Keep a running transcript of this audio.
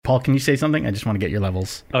Paul, can you say something? I just want to get your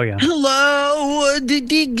levels. Oh, yeah. Hello.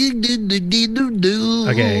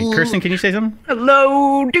 Okay, Kirsten, can you say something?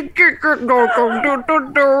 Hello.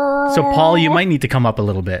 So, Paul, you might need to come up a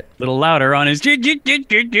little bit. A little louder on his... All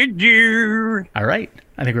right.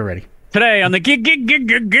 I think we're ready. Today on the Geek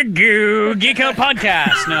Out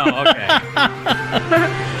podcast. No, okay.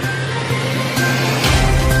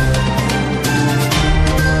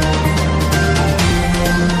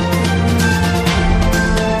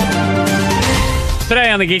 Today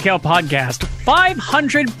on the Geek Out podcast,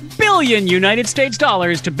 500 billion United States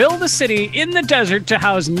dollars to build a city in the desert to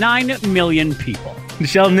house 9 million people.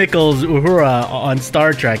 Nichelle Nichols' Uhura on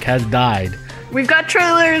Star Trek has died. We've got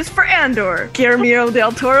trailers for Andor, Guillermo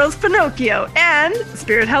del Toro's Pinocchio, and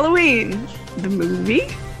Spirit Halloween, the movie.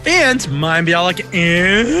 And Mayim Bialik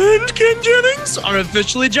and Ken Jennings are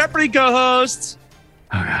officially Jeopardy co-hosts.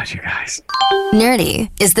 Oh, God, you guys. Nerdy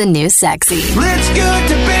is the new sexy. Let's go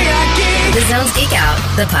to Big Geek. The Zones Geek Out,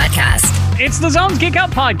 the podcast. It's the Zones Geek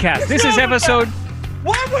Out podcast. This is episode...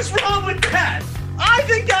 What was wrong with that? I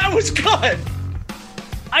think that was good.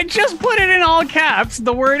 I just put it in all caps,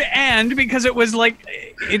 the word "and," because it was like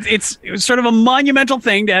it was sort of a monumental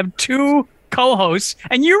thing to have two co-hosts,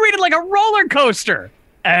 and you read it like a roller coaster.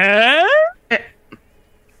 I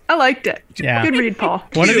liked it. Yeah. Good read, Paul.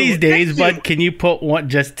 One of these days, bud, can you put one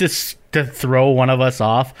just to throw one of us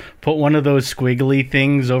off? Put one of those squiggly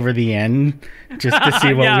things over the end just to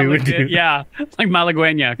see what we would do. Yeah, like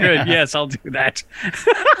Malagueña. Good. Yes, I'll do that.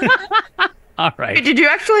 All right. Did you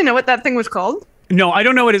actually know what that thing was called? No, I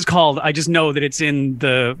don't know what it's called. I just know that it's in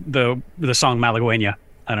the song Malagueña.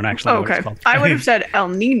 I don't actually know what it's called. I would have said El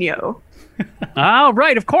Nino. Oh,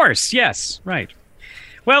 right. Of course. Yes. Right.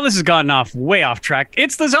 Well, this has gotten way off track.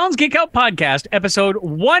 It's the Zones Geek Out podcast, episode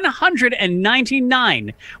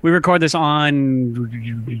 199. We record this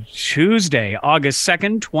on Tuesday, August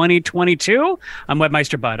 2nd, 2022. I'm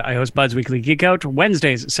Webmeister Bud. I host Bud's Weekly Geek Out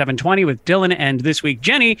Wednesdays at 7:20 with Dylan and this week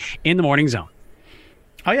Jenny in the Morning Zone.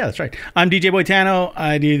 Oh, yeah, that's right. I'm DJ Boitano.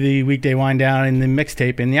 I do the weekday wind down and the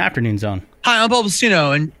mixtape in the afternoon zone. Hi, I'm Paul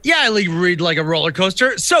Bustino, and yeah, I read like a roller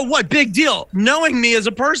coaster. So what? Big deal. Knowing me as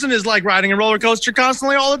a person is like riding a roller coaster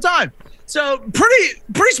constantly all the time. So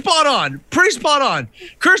pretty spot on. Pretty spot on.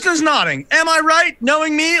 Kirsten's nodding. Am I right?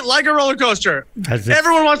 Knowing me like a roller coaster.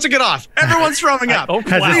 Everyone wants to get off. Everyone's throwing up. Oh,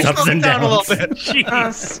 has its ups and down a downs. little bit.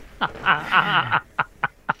 Jeez.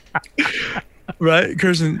 Right,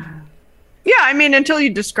 Kirsten? Yeah, I mean, until you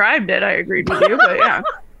described it, I agreed with you, but yeah.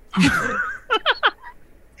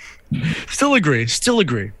 Still agree.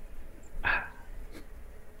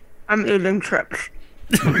 I'm eating chips.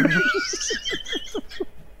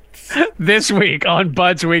 This week on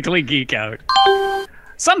Bud's Weekly Geek Out.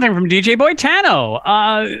 Something from DJ Boitano.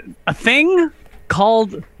 A thing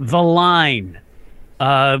called The Line.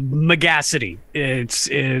 Megacity. It's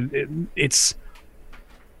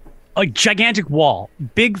a gigantic wall.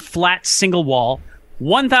 Big, flat, single wall.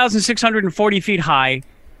 1,640 feet high.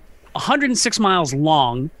 106 miles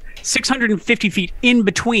long. 650 feet in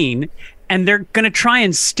between. And they're going to try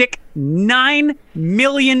and stick 9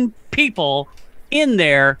 million people in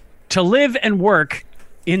there to live and work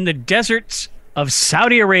in the deserts of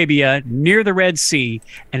Saudi Arabia near the Red Sea.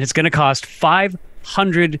 And it's going to cost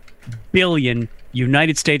 500 billion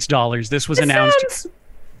United States dollars. This was announced. Sounds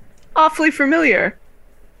awfully familiar,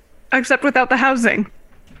 except without the housing.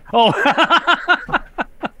 Oh,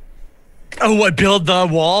 Oh, what? Build the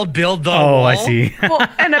wall? Build the Oh, wall? I see. Well,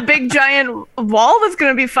 and a big giant wall that's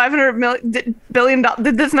going to be $500 billion.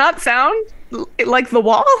 Did this not sound like the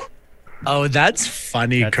wall? Oh, that's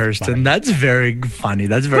funny, That's Kirsten. funny. That's very funny.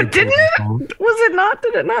 That's very But didn't cool. it? Was it not?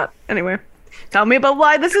 Did it not? Anyway, tell me about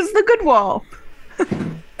why this is the good wall.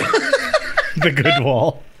 The good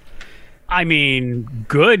wall. I mean,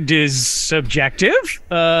 good is subjective,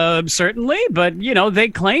 certainly, but, they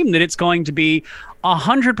claim that it's going to be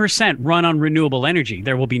 100% run on renewable energy.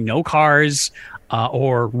 There will be no cars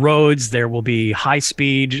or roads. There will be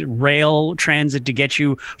high-speed rail transit to get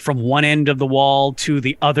you from one end of the wall to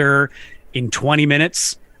the other in 20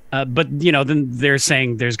 minutes. But, then they're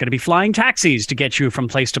saying there's going to be flying taxis to get you from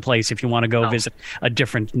place to place if you want to go visit a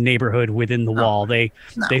different neighborhood within the wall. They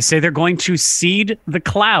say they're going to seed the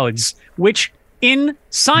clouds, which in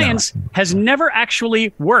science has never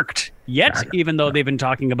actually worked yet, even though they've been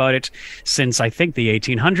talking about it since, I think, the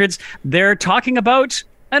 1800s. They're talking about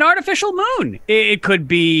an artificial moon. It could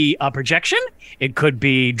be a projection. It could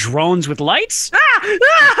be drones with lights.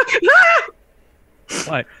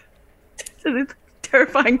 What?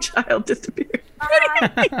 Terrifying child disappeared.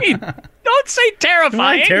 What do you mean? Don't say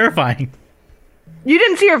terrifying. Why terrifying? You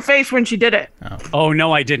didn't see her face when she did it. Oh,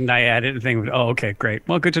 no, I didn't. I didn't think. Oh, okay, great.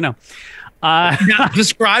 Well, good to know. Now,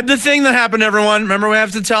 describe the thing that happened, everyone. Remember, we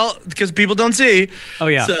have to tell because people don't see. Oh,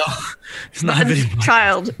 yeah. So it's not a Bud's video.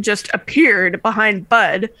 child just appeared behind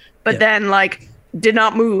Bud, but then like did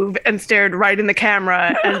not move and stared right in the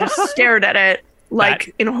camera and just stared at it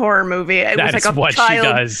like in a horror movie. It was That's like a what she child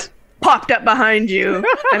does. popped up behind you,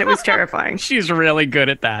 and it was terrifying. She's really good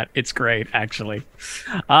at that. It's great, actually.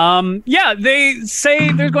 Yeah, they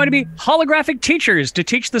say there's going to be holographic teachers to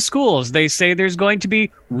teach the schools. They say there's going to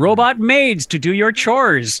be robot maids to do your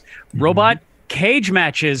chores, robot cage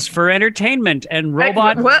matches for entertainment, and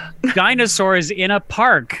robot what? dinosaurs in a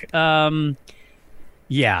park.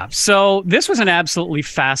 Yeah, so this was an absolutely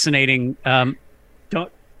fascinating. Don't.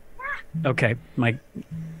 Okay, my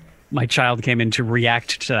child came in to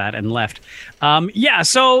react to that and left. Yeah,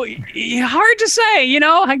 so hard to say,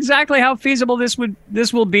 exactly how feasible this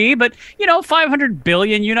will be, but 500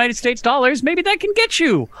 billion United States dollars, maybe that can get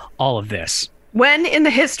you all of this. When in the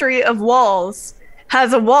history of walls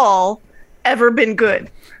has a wall ever been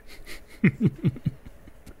good?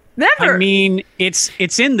 Never. I mean, it's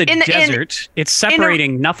in the desert. It's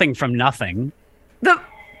separating nothing from nothing. But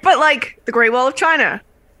like the Great Wall of China,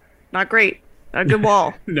 not great. Not a good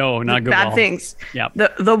wall. No, not good Bad wall. things. Yep.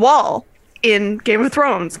 The wall in Game of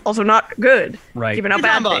Thrones, also not good. Right. Giving out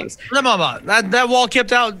bad things. That wall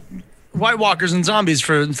kept out White Walkers and zombies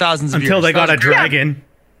for thousands of years. Until they got That a was- dragon.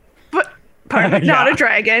 But not a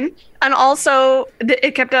dragon. And also,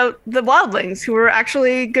 it kept out the wildlings, who were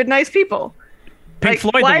actually good, nice people. Pink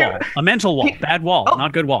Like, Floyd, why the are- wall. A mental wall. Bad wall.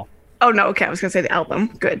 Not good wall. Oh, no, okay. I was going to say the album.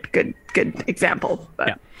 Good example. But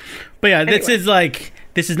Yeah. But yeah, this Anyway.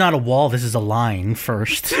 this is not a wall. This is a line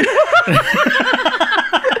first.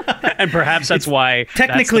 And perhaps that's why.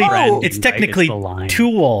 Technically, that's the branding, it's right? technically the line. 2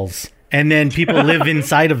 walls, and then people live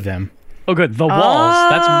inside of them. Oh, good. The walls.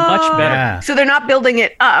 That's much better. Yeah. So they're not building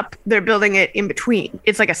it up. They're building it in between.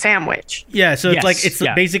 It's like a sandwich. Yeah, so Yes, it's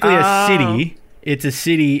yeah. basically a city. It's a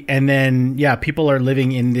city, and then people are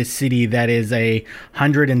living in this city that is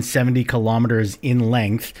 170 kilometers in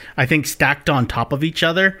length. I think stacked on top of each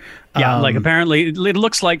other. Yeah, like apparently it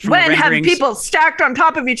looks like from When the have renderings, people stacked on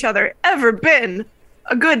top of each other ever been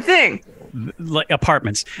a good thing? like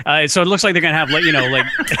apartments. So it looks like they're gonna have like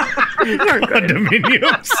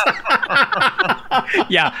condominiums.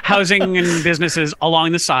 housing and businesses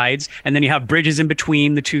along the sides, and then you have bridges in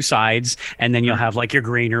between the two sides, and then you'll have like your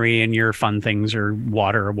greenery and your fun things or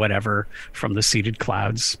water or whatever from the seeded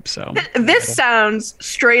clouds. So This sounds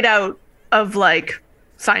straight out of like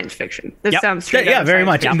science fiction. This Yep. sounds straight out Yeah, of very science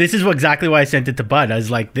much. Yeah. And this is exactly why I sent it to Bud. I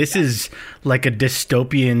was like, this is like a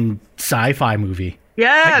dystopian sci-fi movie.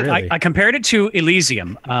 Yeah. Really? I compared it to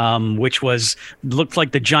Elysium, which looked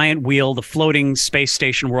like the giant wheel, the floating space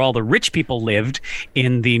station where all the rich people lived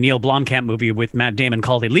in the Neil Blomkamp movie with Matt Damon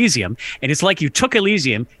called Elysium. And it's like you took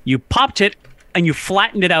Elysium, you popped it, and you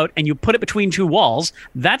flattened it out, and you put it between 2 walls.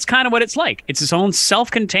 That's kind of what it's like. It's its own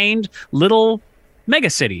self-contained little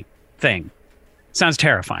megacity thing. Sounds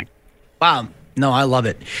terrifying. Wow. No, I love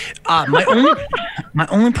it. My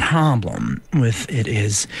only problem with it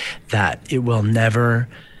is that it will never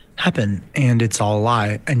happen, and it's all a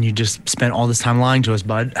lie. And you just spent all this time lying to us,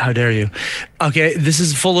 Bud. How dare you? Okay, this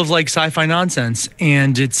is full of like sci-fi nonsense,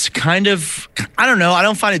 and it's kind of, I don't know. I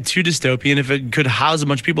don't find it too dystopian if it could house a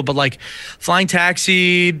bunch of people, but like flying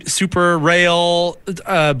taxi, super rail,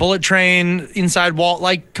 bullet train, inside wall.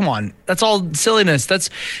 Like, come on, that's all silliness.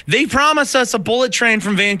 They promise us a bullet train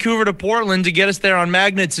from Vancouver to Portland to get us there on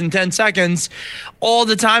magnets in 10 seconds all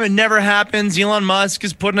the time. It never happens. Elon Musk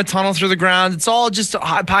is putting a tunnel through the ground. It's all just a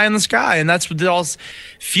high pie in the sky, and that's what it all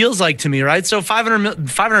feels like to me, right? So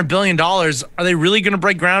 $500 billion, are they really going to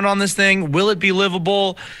break ground on this thing? Will it be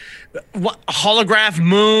livable? What, holograph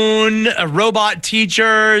moon, robot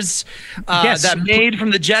teachers, Yes. that maid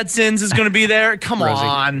from the Jetsons is going to be there. Come Rosie.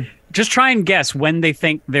 on. Just try and guess when they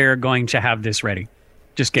think they're going to have this ready.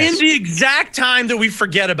 Just guess. In the exact time that we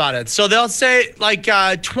forget about it. So they'll say like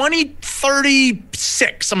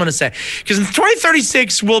 2036, I'm going to say. Because in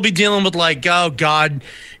 2036, we'll be dealing with like, oh, God,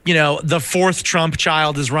 the 4th Trump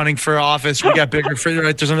child is running for office. We got bigger,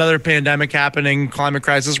 right? There's another pandemic happening, climate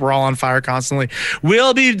crisis. We're all on fire constantly.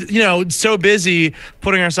 We'll be, so busy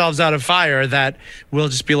putting ourselves out of fire that we'll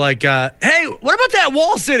just be like, hey, what about that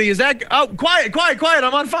wall city? Is that, oh, quiet,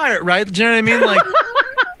 I'm on fire, right? Do you know what I mean? Like,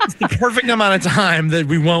 it's the perfect amount of time that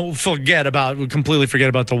we won't completely forget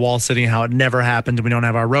about the wall city and how it never happened and we don't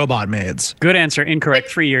have our robot maids. Good answer. Incorrect.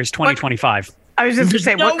 3 years. 2025. I was just going to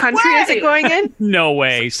say, No what country is way! it going in? No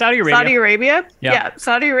way. Saudi Arabia. Saudi Arabia? Yeah. Yeah,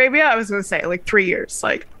 Saudi Arabia, I was going to say like 3 years.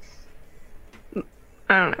 Like, I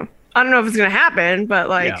don't know. I don't know if it's going to happen, but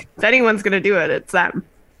if anyone's going to do it, it's them.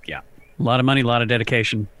 Yeah. A lot of money, a lot of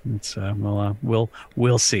dedication. It's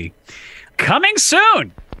we'll see. Coming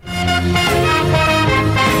soon.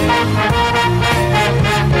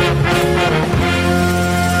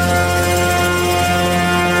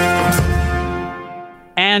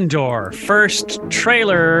 Andor, first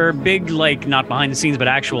trailer, big, not behind the scenes, but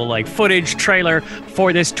actual, footage trailer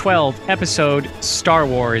for this 12-episode Star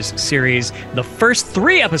Wars series. The first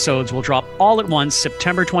 3 episodes will drop all at once,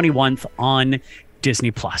 September 21st on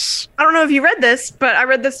Disney+. I don't know if you read this, but I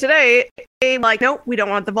read this today. Nope, we don't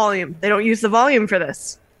want the volume. They don't use the volume for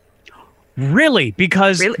this. Really?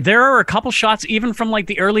 Because there are a couple shots, even from,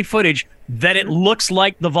 the early footage, that it looks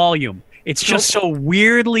like the volume. It's just so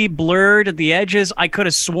weirdly blurred at the edges. I could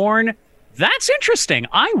have sworn that's interesting.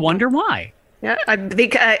 I wonder why. Yeah, I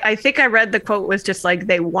think I read the quote was just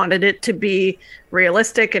they wanted it to be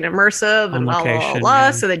realistic and immersive and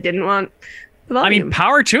blah, so they didn't want the volume. I mean,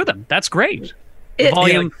 power to them. That's great. The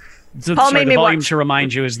volume, the volume to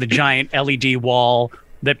remind you, is the giant LED wall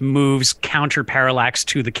that moves counter parallax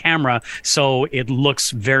to the camera, so it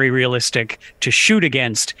looks very realistic to shoot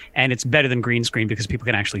against, and it's better than green screen because people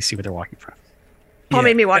can actually see what they're walking from. Paul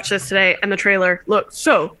made me watch this today, and the trailer looked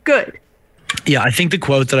so good. Yeah, I think the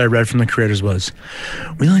quote that I read from the creators was,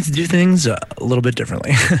 "We like to do things a little bit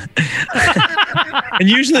differently." And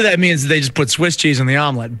usually that means they just put Swiss cheese on the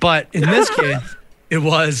omelet, but in this case, it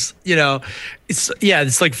was,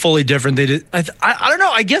 it's fully different. They did. I don't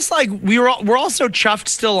know. I guess we're also chuffed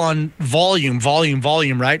still on volume,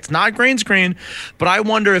 right? It's not green screen, but I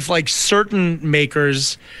wonder if certain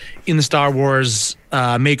makers in the Star Wars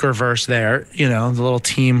makerverse there, the little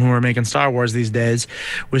team who are making Star Wars these days,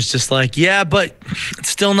 was just but it's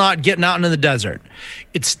still not getting out into the desert.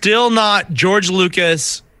 It's still not George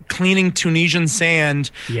Lucas cleaning Tunisian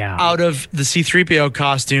sand out of the C-3PO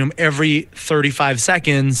costume every 35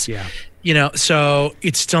 seconds. Yeah. So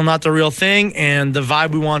it's still not the real thing. And the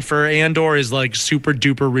vibe we want for Andor is super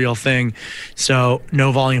duper real thing. So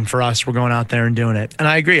no volume for us. We're going out there and doing it. And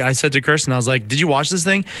I agree. I said to Kirsten, I was like, did you watch this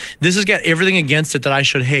thing? This has got everything against it that I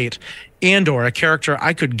should hate. Andor, a character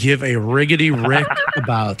I could give a riggedy rick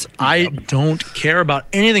about. I don't care about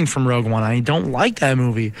anything from Rogue One. I don't like that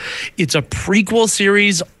movie. It's a prequel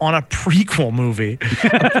series on a prequel movie. A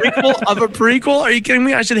prequel of a prequel? Are you kidding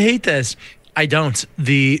me? I should hate this. I don't.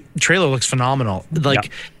 The trailer looks phenomenal.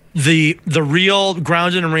 The real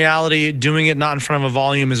grounded in reality, doing it not in front of a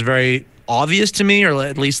volume is very obvious to me, or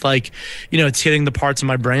at least it's hitting the parts of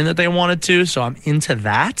my brain that they wanted to. So I'm into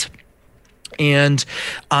that. And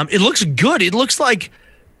it looks good. It looks like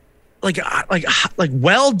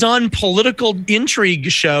well done political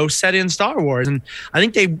intrigue show set in Star Wars. And I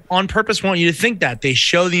think they on purpose want you to think that. They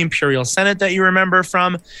show the Imperial Senate that you remember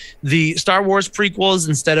from the Star Wars prequels,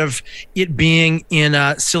 instead of it being in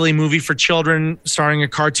a silly movie for children starring a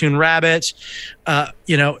cartoon rabbit, and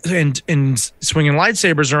swinging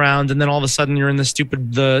lightsabers around. And then all of a sudden you're in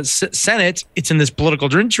the Senate. It's in this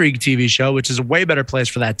political intrigue TV show, which is a way better place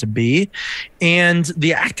for that to be. And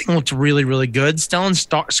the acting looked really, really good. Stellan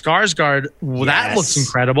Skarsgård, that looks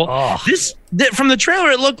incredible. From the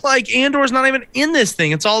trailer, it looked like Andor's not even in this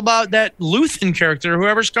thing. It's all about that Luthen character,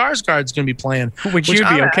 whoever Skarsgård's going to be playing. Which you'd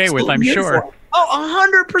be okay with, I'm sure.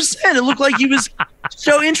 Oh, 100%. It looked like he was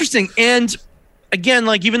so interesting. And again,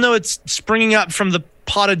 even though it's springing up from the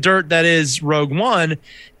pot of dirt that is Rogue One,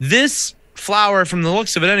 this flower, from the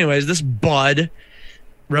looks of it anyways, this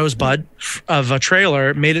rosebud of a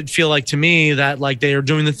trailer made it feel to me that they are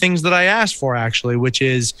doing the things that I asked for, actually, which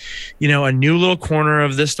is, a new little corner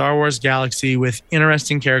of the Star Wars galaxy with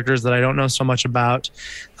interesting characters that I don't know so much about,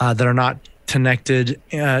 that are not connected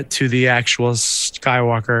to the actual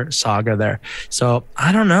Skywalker saga there. So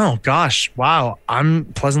I don't know. Gosh, wow. I'm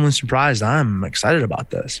pleasantly surprised. I'm excited about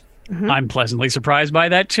this. Mm-hmm. I'm pleasantly surprised by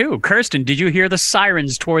that too. Kirsten, did you hear the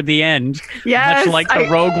sirens toward the end? Yes, much like the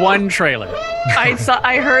Rogue One trailer.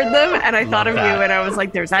 I heard them and I thought of you, and I was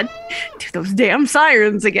like, "There's those damn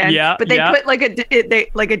sirens again." Yeah, but they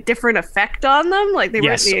put a different effect on them. They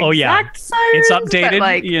weren't the exact sirens. It's updated.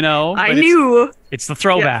 I knew it's the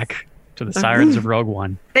throwback to the sirens of Rogue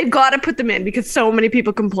One. They've got to put them in because so many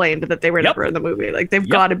people complained that they were never in the movie. They've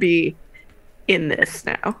got to be in this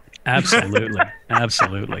now. Absolutely.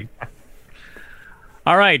 Absolutely.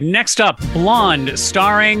 All right, next up, Blonde,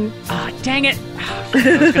 starring... dang it. I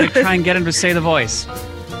was going to try and get him to say the voice.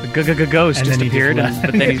 The ghost just appeared,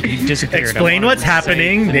 but then he disappeared. Explain what's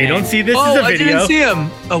happening. They don't see this as a video. I didn't see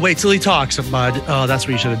him. Oh, wait till he talks, bud. Oh, that's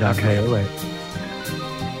what you should have done. Okay, wait.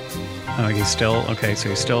 Oh, he's still... Okay, so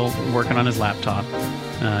he's still working on his laptop.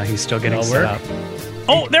 He's still getting set up.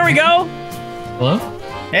 Oh, there we go. Hello?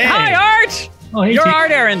 Hey. Hi, Art. Oh, hey, You're Jake.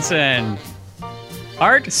 Art Aronson.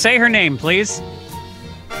 Art, say her name, please.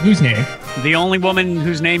 Whose name? The only woman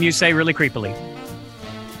whose name you say really creepily.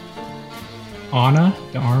 Ana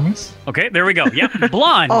de Armas. Okay, there we go. Yep,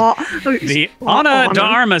 Blonde. The Ana de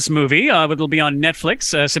Armas movie will be on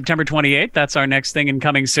Netflix September 28th. That's our next thing and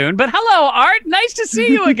coming soon. But hello, Art. Nice to see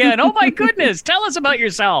you again. Oh, my goodness. Tell us about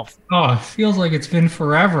yourself. Oh, it feels like it's been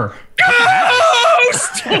forever.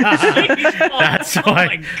 Ghost! That's Oh why.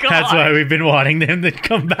 my God. That's why we've been wanting them to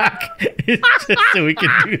come back, it's just so we can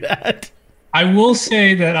do that. I will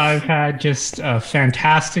say that I've had just a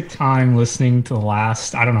fantastic time listening to the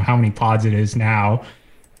last, I don't know how many pods it is now,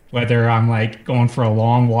 whether I'm like going for a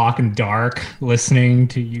long walk in the dark, listening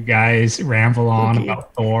to you guys ramble on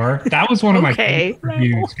about Thor. That was one of my favorite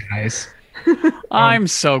reviews, guys. I'm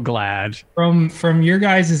so glad. From your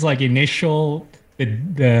guys' like initial,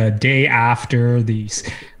 the day after the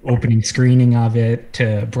opening screening of it,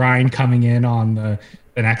 to Brian coming in on the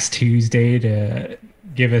next Tuesday to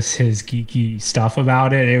give us his geeky stuff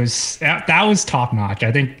about it. It was that was top notch.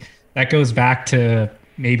 I think that goes back to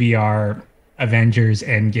maybe our Avengers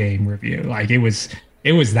Endgame review. Like it was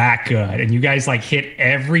that good, and you guys like hit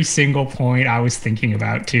every single point I was thinking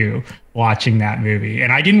about too watching that movie.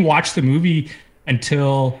 And I didn't watch the movie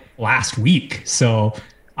until last week, so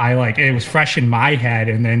I like it was fresh in my head,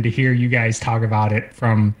 and then to hear you guys talk about it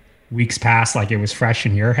from weeks past like it was fresh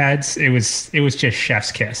in your heads, it was just chef's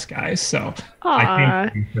kiss, guys. So I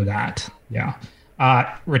thank you for that. Yeah.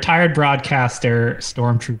 Retired broadcaster,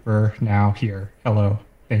 stormtrooper, now here. Hello.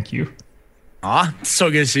 Thank you. So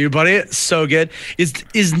good to see you, buddy. So good. Is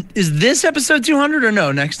this episode 200 or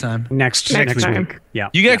no? Next time. Next time. week. Yeah.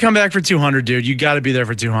 You gotta come back for 200, dude. You gotta be there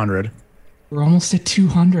for 200. We're almost at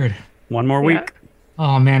 200. One more week.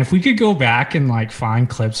 Oh man, if we could go back and like find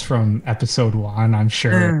clips from episode 1, I'm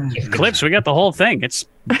sure. Clips, we got the whole thing. It's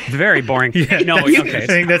very boring. No, I okay.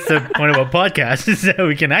 think that's the point of a podcast is that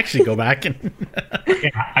we can actually go back and. Yeah,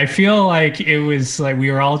 I feel like it was like we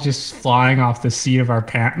were all just flying off the seat of our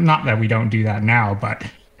pants. Not that we don't do that now, but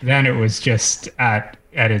then it was just at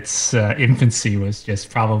its infancy was just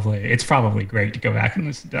it's probably great to go back and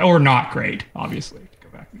listen to that. Or not great, obviously, to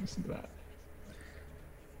go back and listen to that.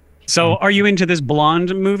 So, are you into this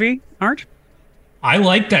Blonde movie, Art? I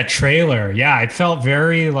liked that trailer. Yeah, it felt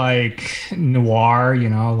very like noir,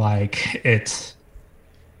 like it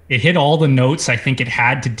hit all the notes I think it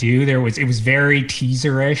had to do. It was very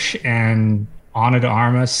teaserish, and Ana de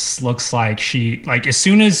Armas looks like as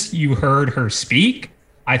soon as you heard her speak,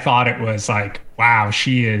 I thought it was like, wow,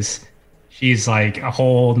 she's like a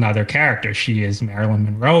whole nother character. She is Marilyn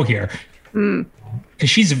Monroe here. Because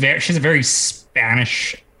she's a very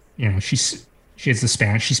Spanish, she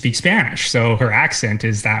speaks Spanish, so her accent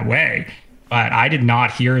is that way. But I did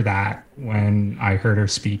not hear that when I heard her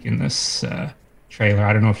speak in this trailer.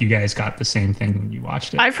 I don't know if you guys got the same thing when you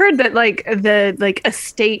watched it. I've heard that the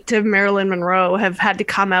estate of Marilyn Monroe have had to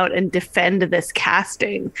come out and defend this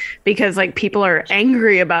casting because like people are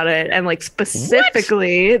angry about it, and like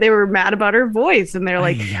specifically they were mad about her voice, and they're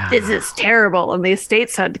like, this is terrible. And the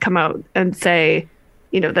estates had to come out and say,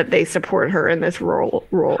 that they support her in this role.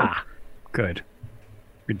 Good.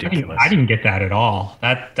 Ridiculous. I didn't get that at all.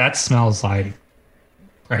 That smells like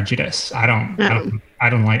prejudice. I don't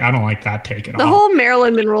like that take at all. The whole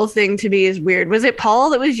Marilyn Monroe thing to me is weird. Was it Paul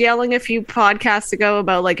that was yelling a few podcasts ago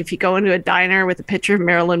about like if you go into a diner with a picture of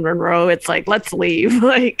Marilyn Monroe, it's like let's leave.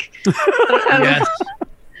 Like, Yes.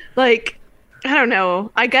 like I don't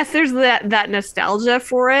know. I guess there's that nostalgia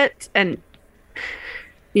for it, and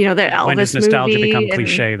the Elvis When does nostalgia movie become and-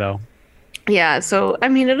 cliche, though? Yeah, so I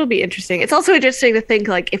mean, it'll be interesting. It's also interesting to think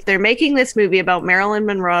like if they're making this movie about Marilyn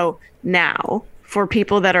Monroe now for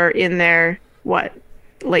people that are in their late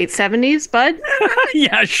 70s, bud.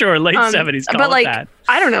 Yeah, sure, late 70s. Call but it like that.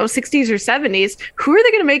 I don't know, 60s or 70s. Who are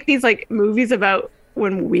they going to make these like movies about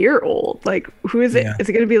when we're old? Like, who is it? Yeah. Is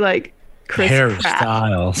it going to be like Chris Harry Pratt?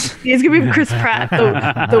 Styles. It's going to be Chris Pratt,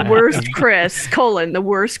 the worst Chris, the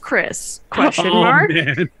worst Chris, question mark.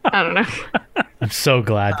 Man. I don't know. I'm so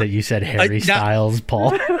glad that you said Harry Styles,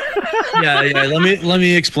 Paul. Yeah. Let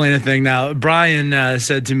me explain a thing now. Brian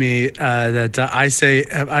said to me that I say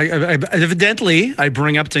evidently I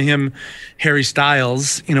bring up to him Harry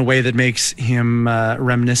Styles in a way that makes him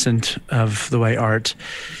reminiscent of the way Art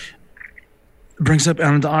brings up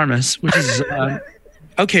Ana de Armas, which is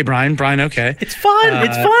okay, Brian. Okay, It's fun.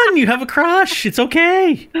 It's fun. You have a crush. It's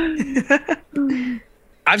okay.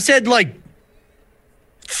 I've said like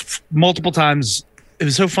multiple times. It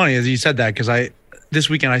was so funny as you said that because this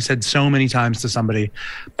weekend I said so many times to somebody,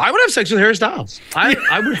 I would have sex with Harry Styles. I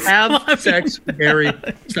would have sex with Harry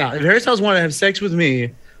Styles. If Harry Styles wanted to have sex with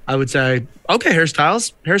me, I would say, okay,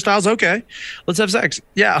 hairstyles, okay, let's have sex.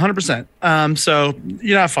 Yeah, 100%. So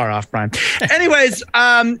you're not far off, Brian. Anyways,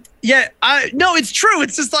 no, it's true.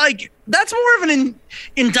 It's just like, that's more of an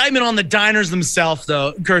indictment on the diners themselves,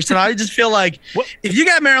 though, Kirsten. I just feel like if you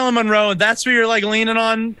got Marilyn Monroe and that's who you're like leaning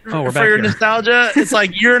on for your nostalgia, it's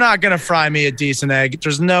like, you're not going to fry me a decent egg.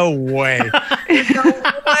 There's no way. No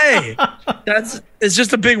way. It's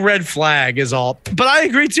just a big red flag is all. But I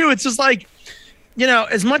agree, too. It's just like, you know,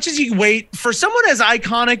 as much as you wait for someone as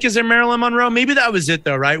iconic as Marilyn Monroe, maybe that was it,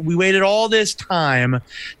 though, right? We waited all this time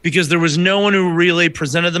because there was no one who really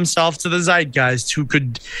presented themselves to the zeitgeist who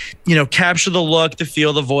could, you know, capture the look, the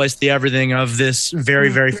feel, the voice, the everything of this very,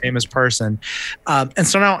 very famous person. And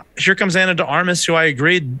so now here comes Anna de Armas, who I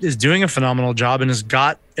agree is doing a phenomenal job and has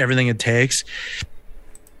got everything it takes.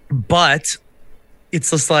 But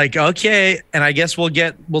it's just like, okay, and I guess we'll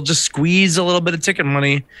just squeeze a little bit of ticket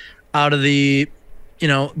money out of the, you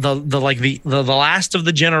know, the last of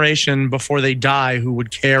the generation before they die who would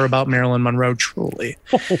care about Marilyn Monroe truly.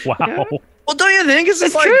 Oh, wow. Yeah. Well, don't you think? It's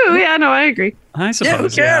like, true. Yeah, no, I agree. I suppose. Who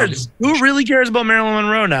cares? Who really cares about Marilyn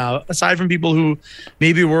Monroe now, aside from people who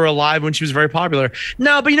maybe were alive when she was very popular?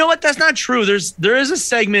 No, but you know what? That's not true. There is a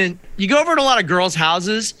segment. You go over to a lot of girls'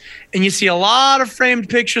 houses and you see a lot of framed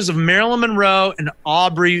pictures of Marilyn Monroe and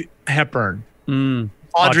Audrey Hepburn.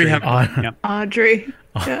 Audrey Hepburn. Audrey.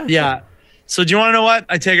 Yeah. So do you want to know what?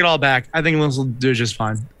 I take it all back. I think this will do just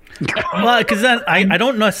fine. Well, because then I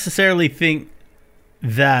don't necessarily think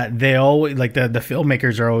that they always like the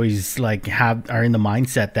filmmakers are always like are in the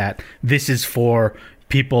mindset that this is for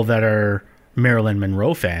people that are Marilyn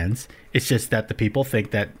Monroe fans. It's just that the people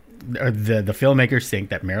think that, or the filmmakers think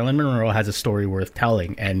that Marilyn Monroe has a story worth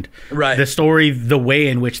telling, and the way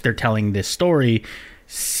in which they're telling this story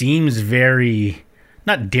seems very,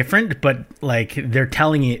 not different, but like they're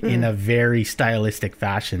telling it in a very stylistic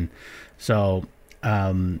fashion. So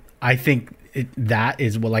I think that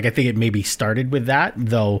is I think it maybe started with that,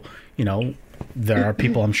 though, you know, there are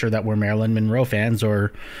people I'm sure that were Marilyn Monroe fans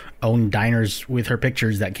or own diners with her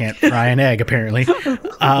pictures that can't fry an egg apparently,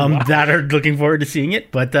 that are looking forward to seeing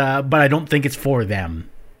it, but I don't think it's for them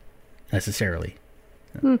necessarily.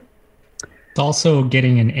 It's also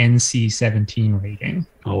getting an NC-17 rating.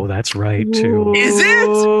 Oh, that's right too. Is it? Yeah.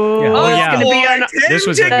 Oh, yeah. It's gonna be on. This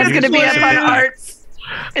was That's gonna be up on Yeah. Arts.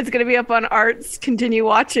 It's gonna be up on Arts. Continue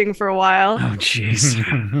watching for a while. Oh, jeez.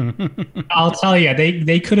 I'll tell you,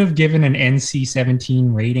 they could have given an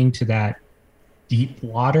NC-17 rating to that Deep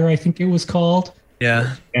Water, I think it was called.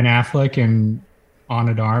 Yeah. Ben Affleck and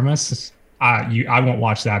Ana de Armas. I won't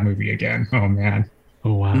watch that movie again. Oh man.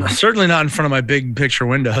 Oh wow. Certainly not in front of my big picture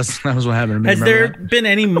windows. That was what happened to me. Has there Remember that? been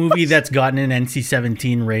any movie that's gotten an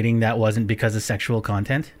NC-17 rating that wasn't because of sexual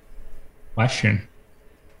content? Question.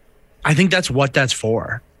 I think that's what that's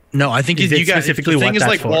for. No, I think Is you it got specifically the thing what is that's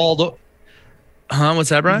like for? walled. Huh? What's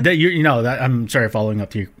that, Brian? That that I'm sorry, following up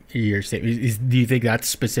to your statement. Do you think that's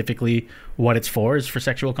specifically what it's for? Is for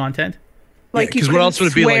sexual content? Like you 'cause what couldn't else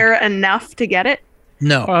would it be swear enough to get it?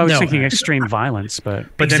 No, I was no. thinking extreme violence, but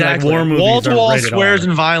But then like war movies wall to are wall rated swears R.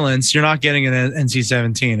 and violence. You're not getting an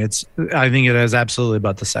NC-17. I think it is absolutely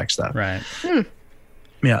about the sex stuff. Right.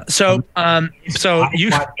 Yeah. So you.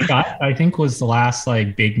 I think was the last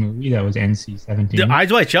like big movie that was NC-17. The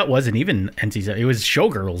Eyes Wide Shut wasn't even NC-17. It was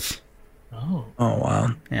Showgirls. Oh. Oh wow.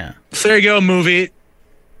 Yeah. So there you go, movie.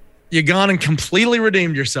 You gone and completely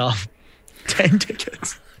redeemed yourself. 10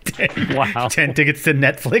 tickets. wow. 10 tickets to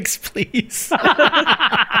Netflix, please.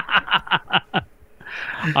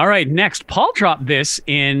 All right, next, Paul dropped this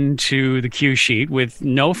into the cue sheet with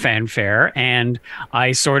no fanfare, and I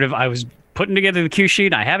was putting together the cue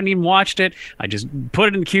sheet. I haven't even watched it. I just put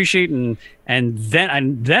it in the cue sheet, and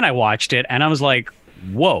then I watched it, and I was like,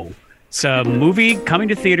 whoa. It's a movie coming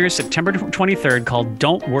to theaters September 23rd called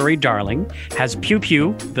Don't Worry, Darling. Has Pew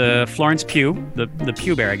Pew, the Florence Pugh, the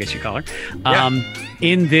Pugh Bear, I guess you call her,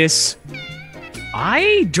 in this.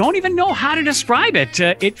 I don't even know how to describe it.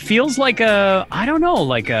 It feels like a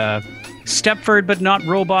Stepford but not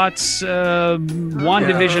robots,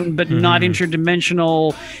 WandaVision but not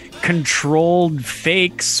interdimensional, controlled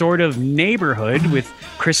fake sort of neighborhood with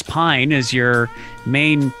Chris Pine as your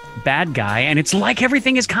main bad guy, and it's like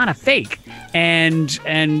everything is kind of fake, and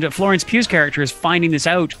Florence Pugh's character is finding this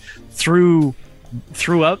out throughout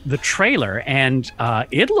the trailer, and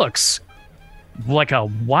it looks like a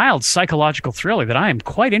wild psychological thriller that I am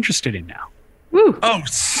quite interested in now. Woo. Oh,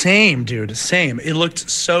 same, dude. Same. It looked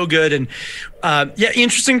so good. And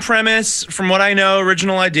interesting premise. From what I know,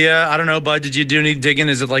 original idea. I don't know, Bud, did you do any digging?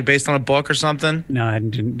 Is it like based on a book or something? No, I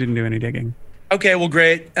didn't do any digging. Okay, well,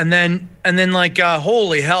 great. And then like,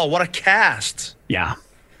 holy hell, what a cast. Yeah.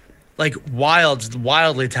 like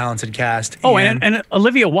wildly talented cast. Oh, and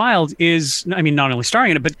Olivia Wilde is, I mean, not only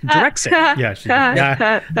starring in it, but directs it. Yeah,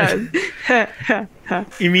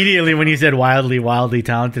 immediately when you said wildly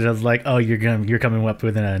talented, I was like, oh, you're coming up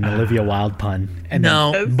with an Olivia Wilde pun. And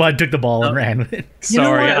then Bud took the ball and ran with it.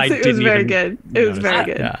 Sorry, I it was didn't very even good. It was very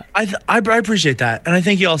good. Yeah. I appreciate that, and I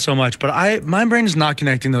thank you all so much. But my brain is not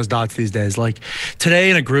connecting those dots these days. Like today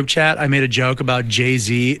in a group chat, I made a joke about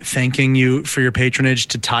Jay-Z thanking you for your patronage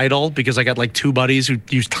to Tidal because I got like 2 buddies who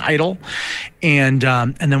use Tidal, and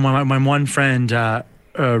then my one friend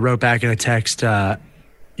wrote back in a text,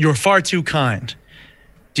 "You're far too kind."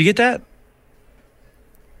 Do you get that?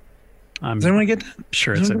 Does anyone get that?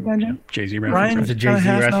 Sure, it's a Jay-Z reference. Ryan, It's a Jay-Z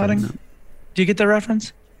reference. Do you get that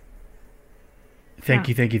reference? Thank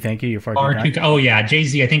you. You're far Or too kind. oh yeah,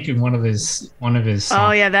 Jay-Z. I think in one of his songs.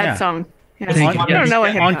 Oh yeah, that Yeah. song. Yeah. Thank you. I don't know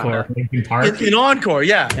what hip Encore. Linkin Park. In Encore,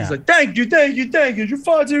 yeah. It's like, thank you. You're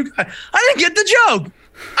far too kind. I didn't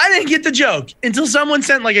get the joke until someone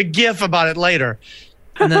sent like a GIF about it later.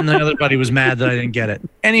 And then the other buddy was mad that I didn't get it.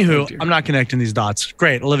 Anywho, I'm not connecting these dots.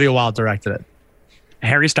 Great. Olivia Wilde directed it.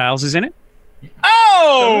 Harry Styles is in it.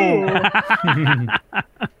 Oh!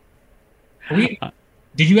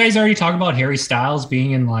 Did you guys already talk about Harry Styles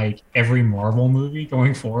being in like every Marvel movie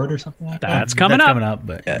going forward or something like that? That's coming up.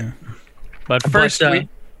 But But first,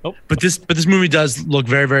 But this movie does look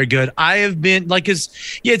very, very good. I have been like,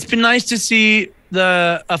 it's been nice to see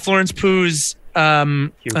the Florence Pugh's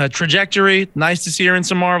trajectory. Nice to see her in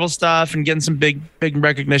some Marvel stuff and getting some big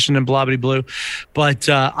recognition and blah blah blue. But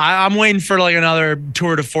I'm waiting for like another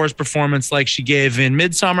tour de force performance like she gave in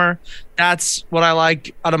Midsummer. That's what I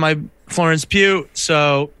like out of my Florence Pugh.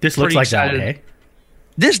 So this looks pretty like excited. that, hey?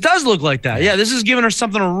 This does look like that. Yeah, this is giving her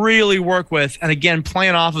something to really work with. And again,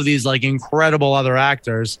 playing off of these like incredible other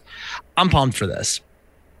actors. I'm pumped for this.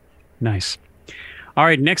 Nice. All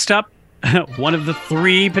right, next up, one of the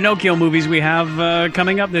 3 Pinocchio movies we have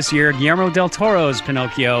coming up this year, Guillermo del Toro's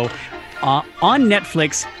Pinocchio on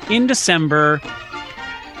Netflix in December.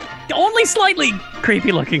 Only slightly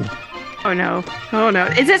creepy looking. Oh no.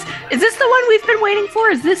 Is this the one we've been waiting for?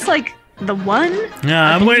 Is this like the one?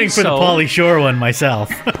 Yeah, I'm waiting for the so. Pauly Shore one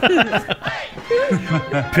myself.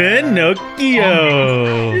 Pinocchio.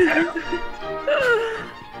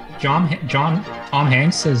 Tom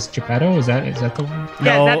Hanks as Geppetto. Is that the one?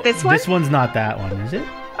 Yeah, No, is that this one? This one's not that one, is it?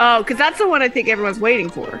 Oh, because that's the one I think everyone's waiting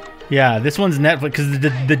for. Yeah, this one's Netflix because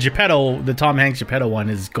the Geppetto, the Tom Hanks Geppetto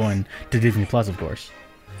one is going to Disney Plus, of course.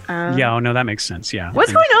 Yeah, oh no, that makes sense. Yeah.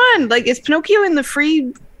 What's going on? Like, is Pinocchio in the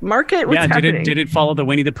free market? What's happening? Did it follow the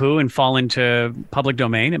Winnie the Pooh and fall into public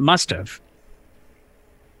domain? It must have.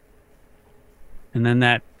 And then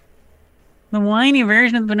the whiny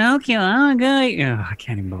version of Pinocchio. Oh, God. Yeah, I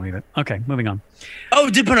can't even believe it. Okay, moving on. Oh,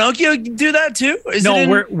 did Pinocchio do that too?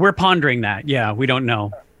 We're pondering that. Yeah, we don't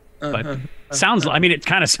know. But it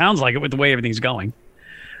kind of sounds like it with the way everything's going.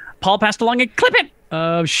 Paul passed along a clip it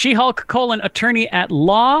of She-Hulk : attorney at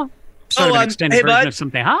law. Sort of an extended version of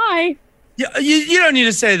something. Hi. Yeah, you don't need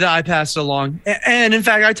to say that I passed it along. And in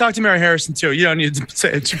fact, I talked to Mary Harrison too. You don't need to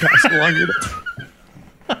say that you passed it along either.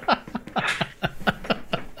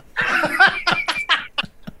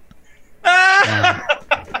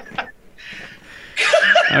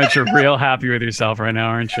 Aren't you real happy with yourself right now,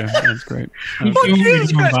 aren't you? That's great.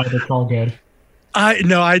 It's all good.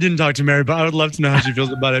 I didn't talk to Mary, but I would love to know how she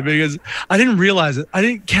feels about it because I didn't realize it. I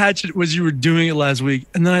didn't catch it as you were doing it last week.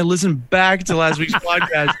 And then I listened back to last week's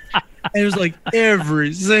podcast and it was like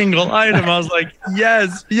every single item. I was like,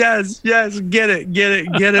 yes, get it,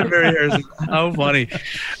 Mary Harrison. How funny.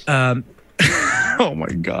 Oh my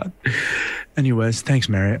God. Anyways, thanks,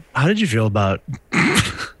 Mary. How did you feel about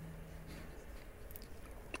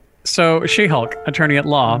So, She-Hulk, attorney at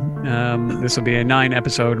law. This will be a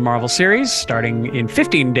 9-episode Marvel series starting in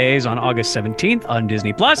 15 days on August 17th on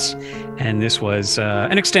Disney Plus. And this was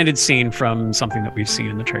an extended scene from something that we've seen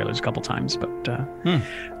in the trailers a couple times. But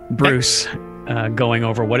Bruce going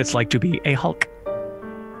over what it's like to be a Hulk.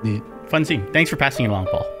 Neat. Fun scene. Thanks for passing it along,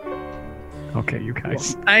 Paul. Okay, you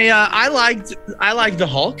guys. I liked the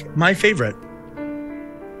Hulk, my favorite.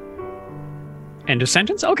 End of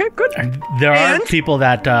sentence? Okay, good. There are people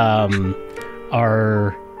that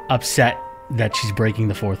are upset that she's breaking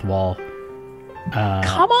the fourth wall.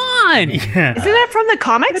 Come on! Yeah. Isn't that from the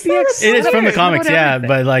comics? though? It is from the comics, yeah, Whatever.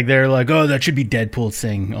 but like they're like, oh, that should be Deadpool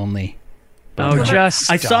sing only. Oh, just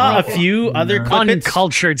I saw a few other clippets.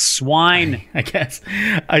 Uncultured swine. I guess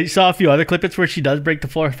I saw a few other clippets where she does break the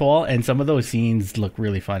fourth wall, and some of those scenes look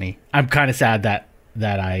really funny. I'm kind of sad that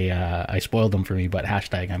I spoiled them for me, but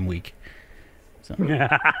hashtag I'm weak. So.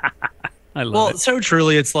 I love Well, it. so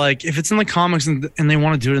truly, it's like if it's in the comics and they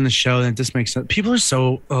want to do it in the show, then it just makes sense. People are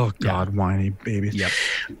so whiny babies. Yep.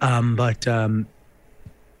 But I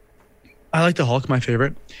like the Hulk, my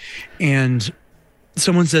favorite. And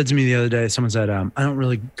someone said to me the other day, I don't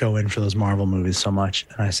really go in for those Marvel movies so much.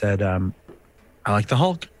 And I said, I like the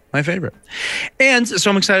Hulk, my favorite. And so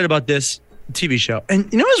I'm excited about this TV show. And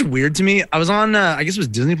you know what was weird to me? I was on, I guess it was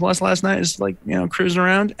Disney Plus last night, just like, cruising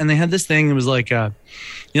around. And they had this thing. It was like,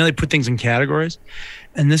 they put things in categories.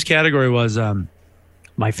 And this category was,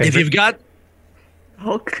 My favorite. if you've got,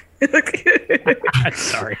 Hulk.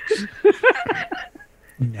 Sorry.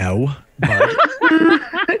 no, but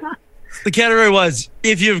the category was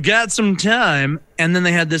if you've got some time, and then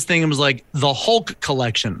they had this thing. It was like the Hulk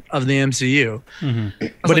collection of the MCU,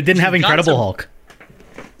 But it didn't have Incredible Hulk.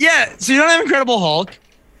 Yeah, so you don't have Incredible Hulk.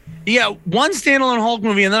 Yeah, one standalone Hulk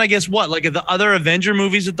movie, and then I guess what? Like the other Avenger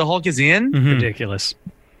movies that the Hulk is in. Ridiculous.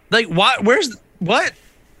 Like what? Where's what? It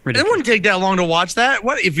Ridiculous. wouldn't take that long to watch that.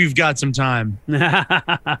 What if you've got some time?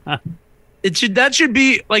 That should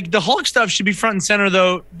be like the Hulk stuff should be front and center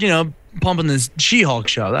though. Pumping this She-Hulk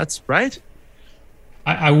show. That's right.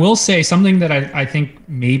 I will say something that I think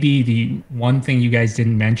maybe the one thing you guys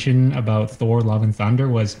didn't mention about Thor: Love and Thunder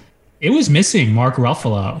was it was missing Mark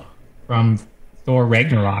Ruffalo from Thor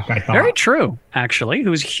Ragnarok. I thought Very true, actually. Who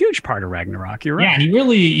was a huge part of Ragnarok. You're right. Yeah,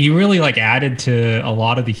 he really like added to a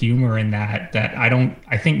lot of the humor in that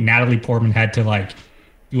I think Natalie Portman had to like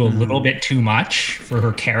do a little bit too much for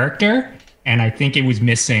her character, and I think it was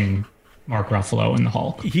missing Mark Ruffalo in the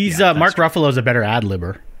Hulk. He's Mark Ruffalo's a better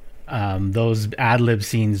ad-libber. Those ad-lib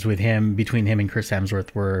scenes with him, between him and Chris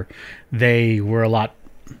Hemsworth, were a lot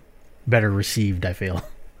better received, I feel.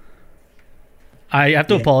 I have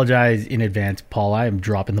to apologize in advance, Paul. I am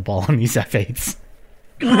dropping the ball on these F8s.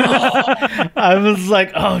 I was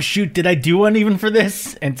like, oh shoot, did I do one even for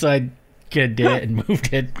this? And so I did it and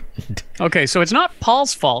moved it. Okay, so it's not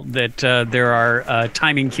Paul's fault that there are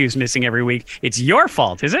timing cues missing every week. It's your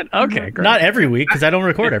fault, is it? Okay, great. Not every week, because I don't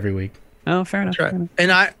record every week. Oh, fair enough. That's right.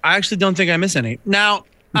 And I actually don't think I miss any. Now,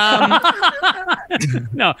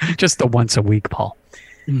 No, just the once a week, Paul.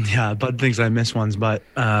 yeah, Bud thinks I miss ones, but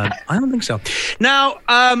I don't think so. Now,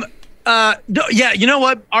 yeah, you know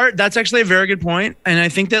what, Art? That's actually a very good point. And I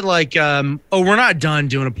think that we're not done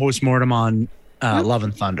doing a postmortem on Love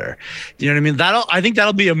and Thunder. You know what I mean? I think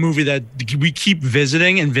that'll be a movie that we keep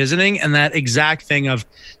visiting, and that exact thing of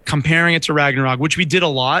comparing it to Ragnarok, which we did a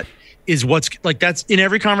lot, is what's like, that's in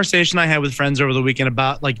every conversation I had with friends over the weekend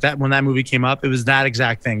about like that. When that movie came up, it was that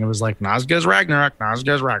exact thing. It was like Nazca's Ragnarok.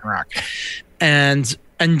 And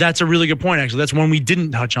that's a really good point, actually. That's one we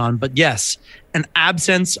didn't touch on, but yes, an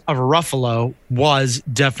absence of Ruffalo was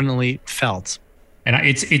definitely felt. And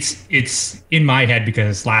it's in my head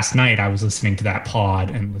because last night I was listening to that pod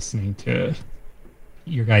and listening to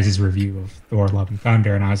your guys' review of Thor: Love and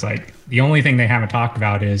Thunder, and I was like, the only thing they haven't talked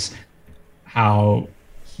about is how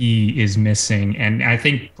he is missing. And I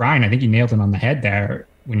think, Brian, you nailed it on the head there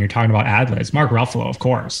when you're talking about ad-libs. Mark Ruffalo, of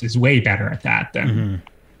course, is way better at that than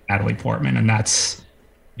Natalie Portman, and that's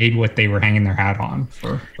maybe what they were hanging their hat on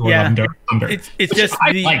for Thor: Love and Thunder. It's just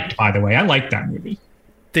I liked, by the way. I liked that movie.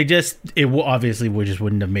 Obviously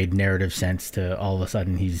wouldn't have made narrative sense to all of a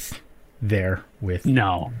sudden he's there with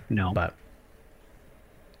No. But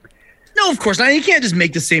No, of course not. You can't just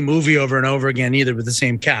make the same movie over and over again either with the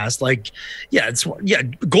same cast. Like,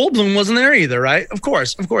 Goldblum wasn't there either, right? Of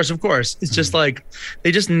course. It's just like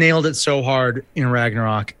they just nailed it so hard in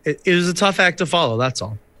Ragnarok. It was a tough act to follow. That's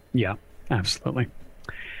all. Yeah, absolutely.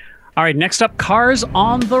 All right, next up, Cars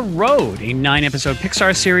on the Road, a 9-episode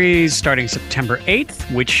Pixar series starting September 8th,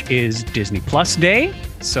 which is Disney Plus Day.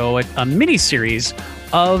 So a mini-series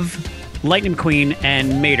of Lightning McQueen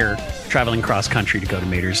and Mater traveling cross-country to go to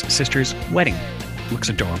Mater's sister's wedding. Looks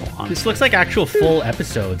adorable, honestly. this looks like actual full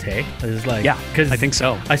episodes, hey? It's like, Yeah, because I think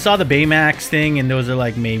so. I saw the Baymax thing, and those are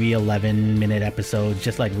like maybe 11-minute episodes,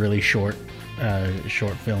 just like really short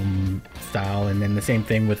film style. And then the same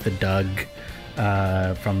thing with the Doug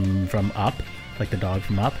from Up, like the dog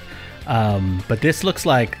from Up. But this looks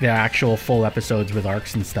like the actual full episodes with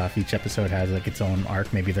arcs and stuff. Each episode has like its own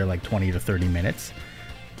arc. Maybe they're like 20 to 30 minutes.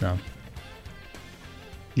 So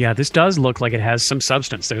Yeah, this does look like it has some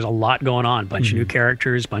substance. There's a lot going on. Bunch of new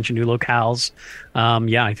characters, bunch of new locales.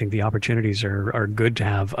 Yeah, I think the opportunities are good to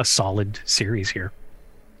have a solid series here.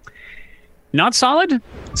 Not solid?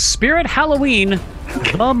 Spirit Halloween,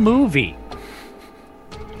 the movie.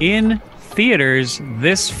 In theaters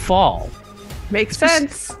this fall. Makes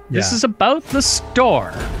sense. This is about the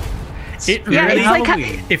store. It Yeah, really, it's like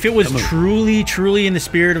Halloween. if it was truly in the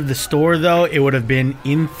spirit of the store, though, it would have been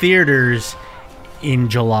in theaters in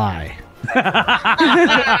July.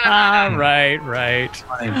 Right.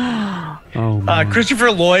 Oh, man.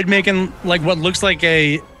 Christopher Lloyd making like what looks like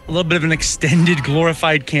a little bit of an extended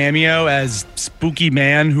glorified cameo as Spooky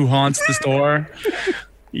Man who haunts the store.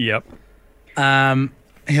 Yep.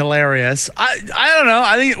 Hilarious. I don't know.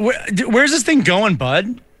 I think where's this thing going,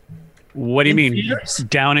 bud? What do you mean? Theaters?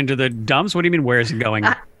 Down into the dumps? What do you mean? Where is it going?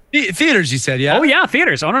 Theaters, you said, yeah? Oh, yeah,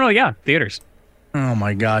 theaters. Oh, no, yeah, theaters. Oh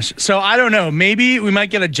my gosh. So I don't know. Maybe we might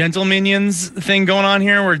get a Gentle Minions thing going on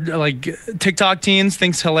here where like TikTok teens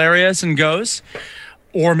thinks hilarious and goes.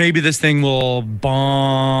 Or maybe this thing will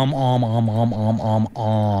bomb.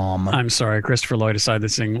 I'm sorry, Christopher Lloyd aside,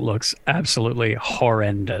 this thing looks absolutely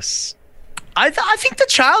horrendous. I think the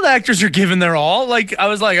child actors are giving their all. Like I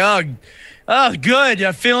was like, oh, good.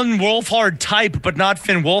 Yeah, Finn Wolfhard type, but not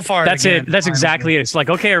Finn Wolfhard. That's again. it. That's exactly it. It's like,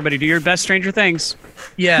 okay, everybody, do your best Stranger Things.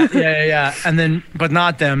 Yeah. And then, but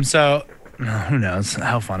not them. So who knows?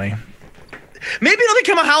 How funny. Maybe it'll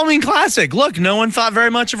become a Halloween classic. Look, no one thought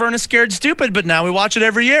very much of Ernest Scared Stupid, but now we watch it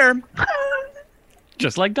every year.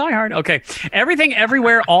 Just like Die Hard. Okay. Everything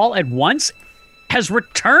Everywhere All at Once has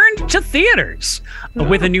returned to theaters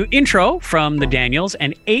with a new intro from the Daniels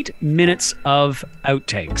and 8 minutes of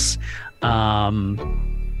outtakes.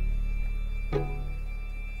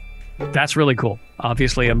 That's really cool.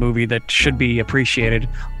 Obviously, a movie that should be appreciated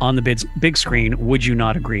on the big screen. Would you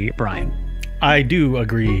not agree, Brian? I do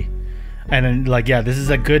agree. And then, like, yeah, this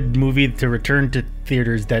is a good movie to return to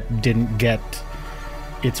theaters that didn't get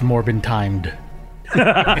its morbid timed.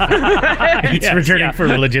 It's returning for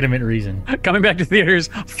a legitimate reason. Coming back to theaters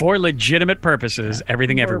for legitimate purposes.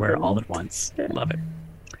 Everything Everywhere All at Once. Love it.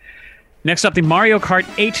 Next up, the Mario Kart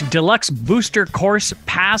 8 Deluxe Booster Course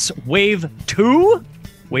Pass Wave 2.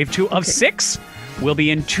 Wave 2 of 6 will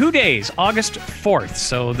be in 2 days, August 4th.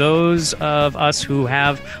 So those of us who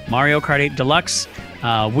have Mario Kart 8 Deluxe,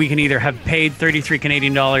 we can either have paid $33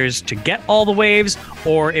 Canadian to get all the waves,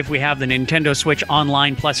 or if we have the Nintendo Switch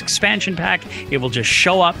Online Plus expansion pack, it will just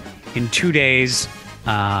show up in 2 days.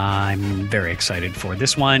 I'm very excited for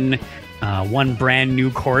this one. One brand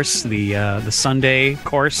new course, the Sunday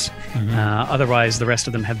course. Otherwise, the rest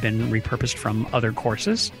of them have been repurposed from other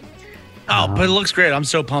courses. Oh, but it looks great. I'm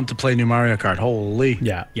so pumped to play new Mario Kart. Holy.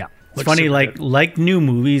 Yeah. Yeah. It's funny, like new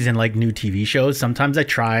movies and like new TV shows, sometimes I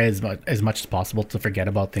try as much as possible to forget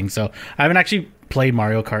about things. So I haven't actually played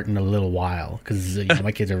Mario Kart in a little while because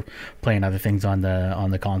my kids are playing other things on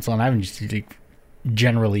the console, and I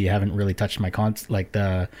generally haven't really touched my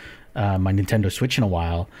my Nintendo Switch in a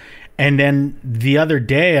while. And then the other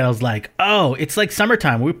day I was like, oh, it's like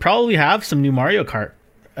summertime. We probably have some new Mario Kart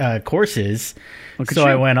courses. So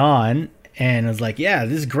I went on. And I was like, yeah,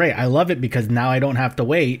 this is great. I love it because now I don't have to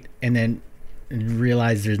wait. And then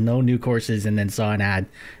realized there's no new courses, and then saw an ad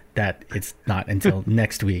that it's not until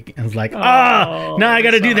next week. And I was like, now I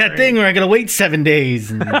got to do that thing where I got to wait 7 days.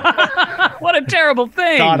 And what a terrible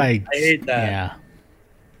thing. I hate that. Yeah.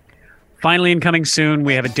 Finally, and coming soon,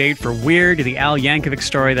 we have a date for Weird, the Al Yankovic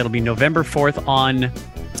story. That'll be November 4th on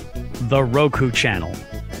the Roku channel.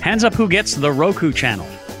 Hands up who gets the Roku channel.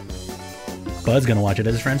 Bud's going to watch it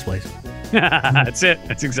at his friend's place. That's it.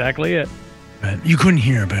 That's exactly it. You couldn't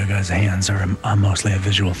hear because hands are mostly a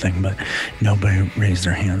visual thing, but nobody raised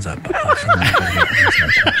their hands up.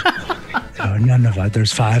 So none of us.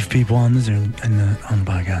 There's 5 people on the Zoom and on the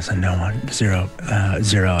podcast, and no one, 0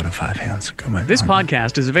 out of 5 hands. This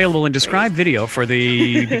podcast is available in described video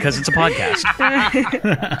because it's a podcast.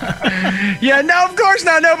 Yeah, no, of course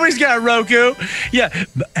not. Nobody's got Roku. Yeah,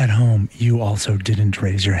 but at home, you also didn't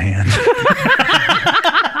raise your hand.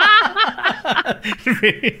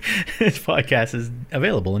 This podcast is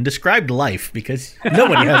available in described life because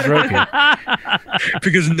nobody has Roku.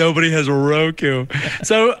 Because nobody has a Roku.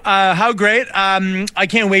 So how great. I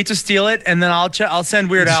can't wait to steal it, and then I'll send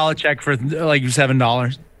Weird Al a check for like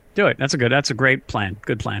 $7. Do it. That's a great plan.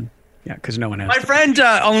 Good plan. Yeah, because no one has. My friend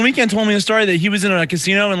on the weekend told me a story that he was in a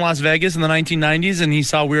casino in Las Vegas in the 1990s, and he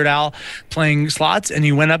saw Weird Al playing slots, and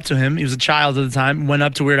he went up to him. He was a child at the time. Went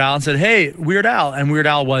up to Weird Al and said, "Hey, Weird Al," and Weird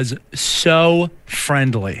Al was so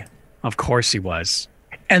friendly. Of course he was.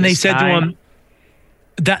 And they said to him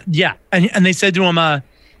that, yeah, and they said to him,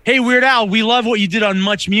 "Hey, Weird Al, we love what you did on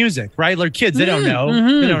Much Music," right? Like kids, they don't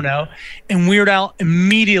know. They don't know. And Weird Al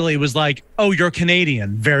immediately was like, "Oh, you're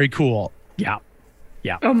Canadian. Very cool." Yeah.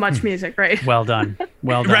 Yeah. Oh, Much Music, right? Well done.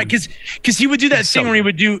 Well done. Right, because he would do that thing where he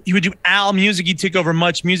would do Al Music. He'd take over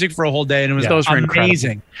Much Music for a whole day, and it was Those were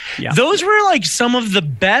amazing. Yeah. Those were like some of the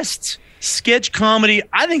best sketch comedy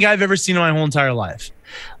I think I've ever seen in my whole entire life.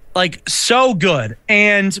 Like so good.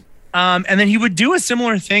 And then he would do a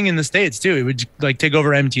similar thing in the States too. He would like take over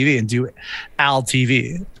MTV and do Al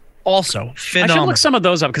TV. Also I phenomenal. should look some of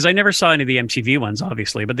those up because I never saw any of the MTV ones,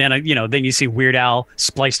 obviously. But then, then you see Weird Al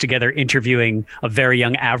spliced together interviewing a very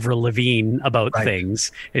young Avril Lavigne about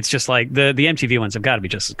things. It's just like the MTV ones have got to be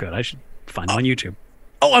just as good. I should find them on YouTube.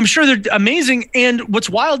 Oh, I'm sure they're amazing. And what's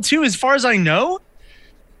wild too, as far as I know,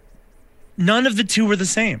 none of the two were the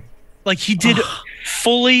same. Like he did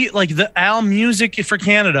fully, like the Al music for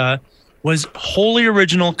Canada was wholly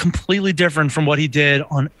original, completely different from what he did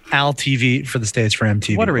on Al TV for the States for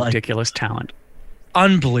MTV. What a ridiculous talent.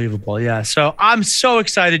 Unbelievable. Yeah. So I'm so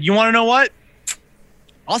excited. You want to know what?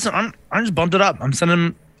 Also, I just bumped it up. I'm sending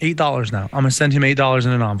him $8 now. I'm going to send him $8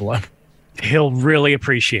 in an envelope. He'll really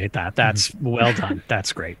appreciate that. That's well done.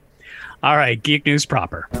 That's great. All right. Geek News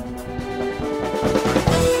proper.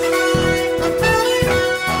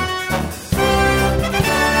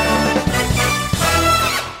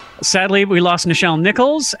 Sadly, we lost Nichelle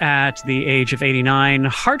Nichols at the age of 89,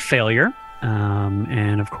 heart failure.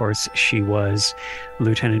 And of course, she was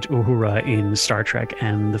Lieutenant Uhura in Star Trek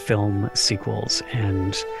and the film sequels.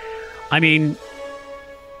 And I mean,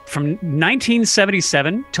 from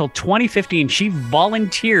 1977 till 2015, she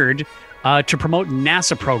volunteered to promote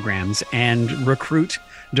NASA programs and recruit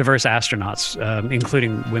diverse astronauts,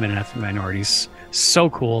 including women and ethnic minorities. So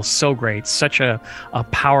cool, so great, such a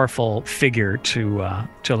powerful figure to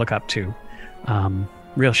look up to.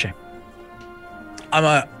 Real shame. I'm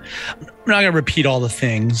not going to repeat all the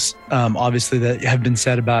things, obviously, that have been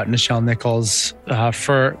said about Nichelle Nichols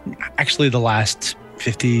for actually the last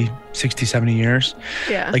 50, 60, 70 years.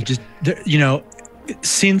 Yeah. Like just,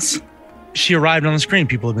 since she arrived on the screen,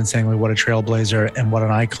 people have been saying, like, what a trailblazer and what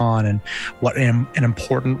an icon and what an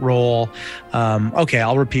important role. Okay,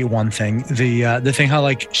 I'll repeat one thing. The thing how,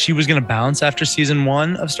 like, she was going to bounce after season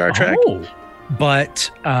 1 of Star Trek. Oh. But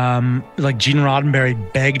like Gene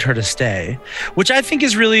Roddenberry begged her to stay, which I think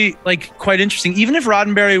is really like quite interesting. Even if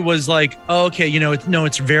Roddenberry was like, oh, okay,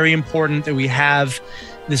 it's very important that we have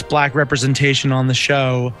this Black representation on the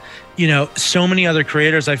show. So many other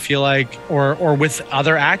creators, I feel like, or with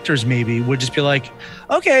other actors maybe would just be like,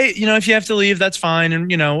 okay, if you have to leave, that's fine. And,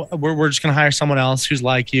 we're just going to hire someone else who's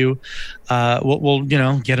like you. We'll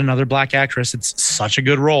get another Black actress. It's such a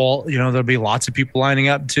good role. There'll be lots of people lining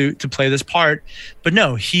up to play this part. But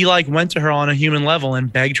no, he like went to her on a human level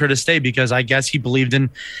and begged her to stay because I guess he believed in,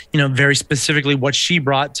 very specifically what she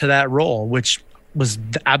brought to that role, which was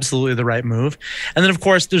absolutely the right move. And then, of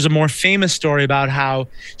course, there's a more famous story about how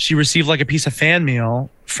she received like a piece of fan mail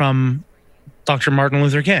from Dr. Martin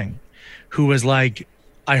Luther King, who was like,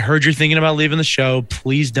 I heard you're thinking about leaving the show.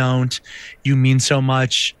 Please don't. You mean so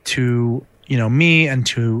much to, me and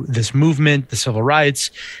to this movement, the civil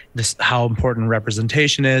rights, this how important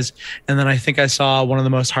representation is. And then I think I saw one of the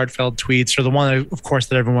most heartfelt tweets, or the one, of course,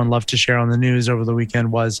 that everyone loved to share on the news over the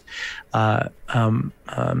weekend was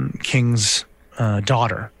King's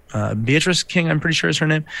daughter, Beatrice King, I'm pretty sure is her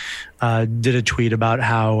name, did a tweet about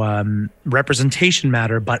how representation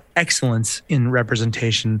matter, but excellence in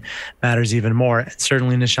representation matters even more. And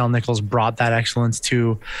certainly Nichelle Nichols brought that excellence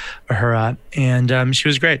to Uhura, and she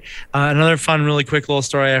was great. Another fun, really quick little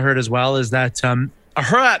story I heard as well is that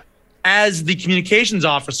Uhura, as the communications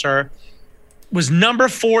officer, was number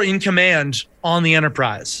 4 in command on the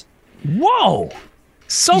Enterprise. Whoa,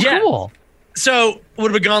 so cool. So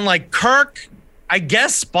would have gone like Kirk, I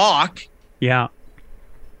guess Spock. Yeah.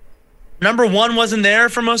 Number 1 wasn't there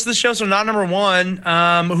for most of the show, so not number 1.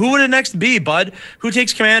 Who would it next be, bud? Who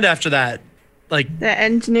takes command after that? Like the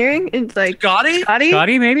engineering, it's like Scotty,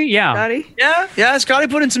 maybe, yeah. Scotty. Yeah. Scotty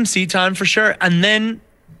put in some seat time for sure, and then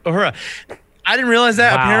Uhura. I didn't realize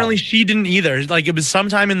that. Wow. Apparently, she didn't either. Like it was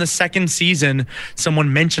sometime in the second season,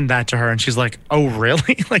 someone mentioned that to her, and she's like, "Oh,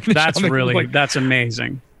 really?" Like that's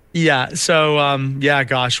amazing. Yeah. So,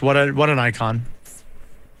 gosh, what an icon.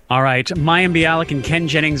 All right. Mayim Bialik and Ken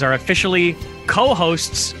Jennings are officially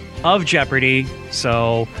co-hosts of Jeopardy.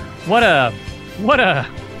 So what a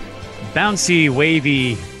bouncy,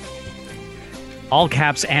 wavy, all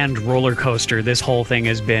caps and roller coaster this whole thing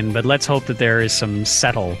has been. But let's hope that there is some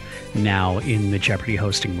settle now in the Jeopardy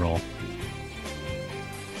hosting role.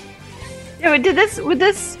 Yeah, but did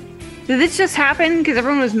this just happen because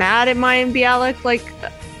everyone was mad at Mayim Bialik like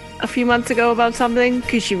a few months ago about something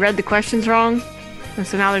because she read the questions wrong? And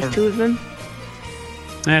so now there's 2 of them.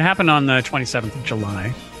 And it happened on the 27th of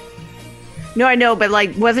July. No, I know, but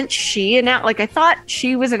like, wasn't she announced? Like, I thought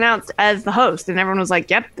she was announced as the host, and everyone was like,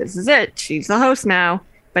 "Yep, this is it. She's the host now."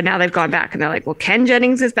 But now they've gone back, and they're like, "Well, Ken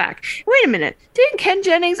Jennings is back." Wait a minute, didn't Ken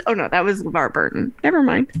Jennings? Oh no, that was LeVar Burton. Never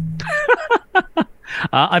mind.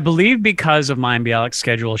 I believe because of Mayim Bialik's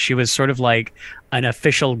schedule, she was sort of like an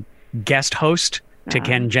official guest host to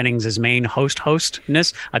Ken Jennings' main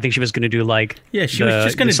hostness. I think she was going to do like Yeah, she was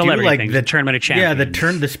just going to do like things, the Tournament of Champions.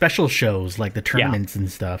 Yeah, the special shows, like the tournaments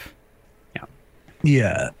and stuff.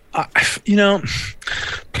 Yeah. You know,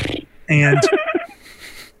 and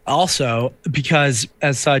also because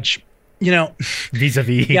as such, you know,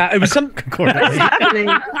 vis-a-vis. Yeah, it was some. What's happening?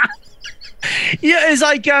 Yeah, it's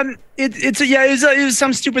like it was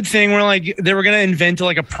some stupid thing where like they were gonna invent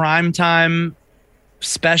like a primetime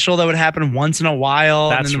special that would happen once in a while.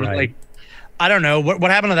 That's and then right. Like, I don't know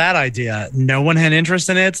what happened to that idea. No one had interest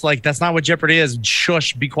in it. It's like that's not what Jeopardy is.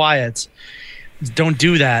 Shush, be quiet. Don't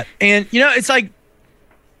do that. And you know, it's like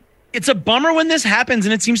it's a bummer when this happens,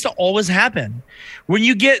 and it seems to always happen when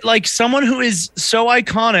you get like someone who is so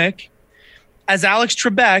iconic as Alex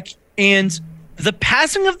Trebek, and the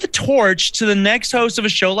passing of the torch to the next host of a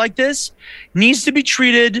show like this needs to be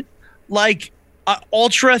treated like an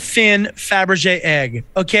ultra thin Fabergé egg,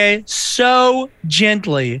 okay? So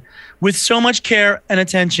gently, with so much care and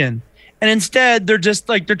attention. And instead, they're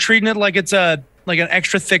treating it like it's an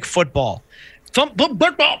extra thick football.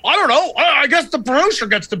 But I don't know. I guess the producer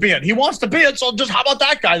gets to be it. He wants to be it. So just how about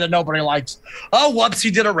that guy that nobody likes? Oh, whoops. He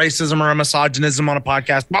did a racism or a misogynism on a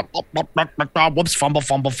podcast. Whoops.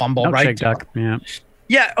 Fumble. Right. Duck. Yeah.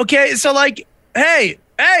 Yeah. Okay. So like, hey,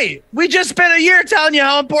 we just spent a year telling you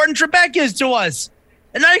how important Trebek is to us.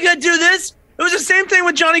 And now you're going to do this? It was the same thing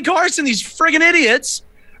with Johnny Carson. These friggin' idiots.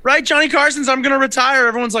 Right? Johnny Carson's, I'm going to retire.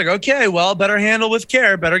 Everyone's like, okay, well, better handle with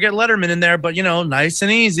care. Better get Letterman in there. But, you know, nice and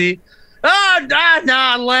easy.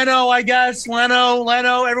 Leno, I guess.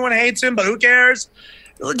 Leno, everyone hates him, but who cares?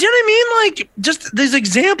 Do you know what I mean? Like, just these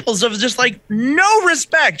examples of just like no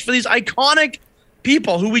respect for these iconic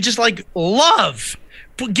people who we just like love,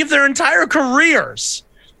 give their entire careers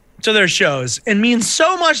to their shows and mean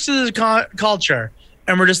so much to the culture.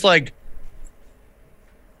 And we're just like,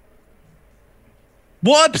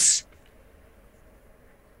 whoops.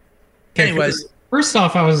 Anyways. First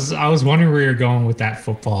off, I was wondering where you're going with that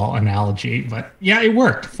football analogy, but yeah, it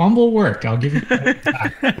worked. Fumble worked. I'll give you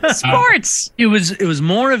that. Sports. It was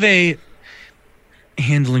more of a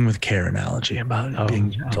handling with care analogy about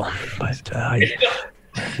being gentle. But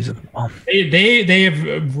they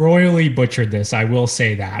have royally butchered this. I will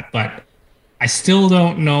say that, but I still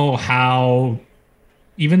don't know how.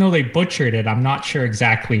 Even though they butchered it, I'm not sure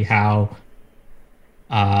exactly how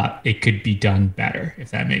it could be done better.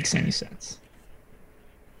 If that makes any sense.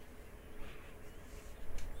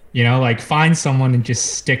 You know, like find someone and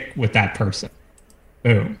just stick with that person.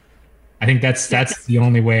 Boom. I think that's the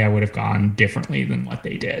only way I would have gone differently than what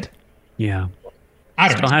they did. Yeah. I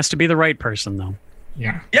don't Still know. has to be the right person, though.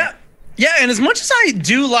 Yeah. Yeah. Yeah, and as much as I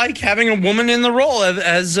do like having a woman in the role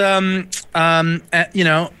as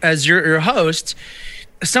as your host,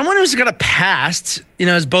 someone who's got a past,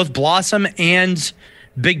 as both Blossom and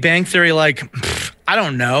Big Bang Theory, like, I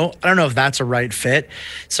don't know if that's a right fit.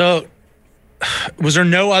 So was there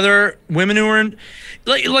no other women who were in,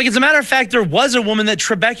 like as a matter of fact, there was a woman that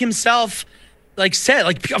Trebek himself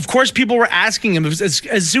said, of course people were asking him. It was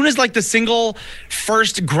as soon as the single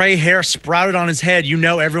first gray hair sprouted on his head,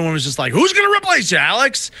 everyone was just like, who's going to replace you,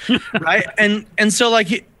 Alex? Right. And so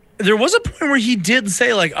there was a point where he did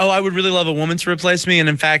say oh, I would really love a woman to replace me. And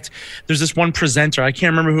in fact, there's this one presenter, I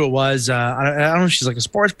can't remember who it was. I don't know if she's a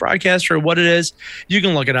sports broadcaster or what it is. You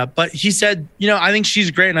can look it up. But he said, I think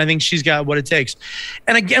she's great and I think she's got what it takes.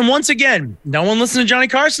 And again, once again, no one listened to Johnny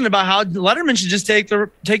Carson about how Letterman should just take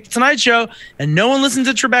the Tonight Show, and no one listened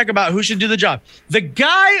to Trebek about who should do the job. The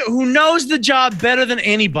guy who knows the job better than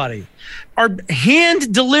anybody are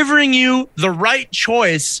hand delivering you the right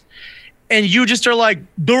choice. And you just are like,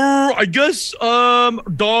 I guess,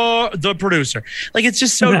 the producer. It's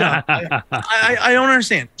just so dumb. I don't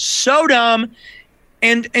understand. So dumb.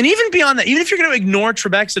 And even beyond that, even if you're going to ignore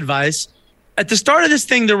Trebek's advice, at the start of this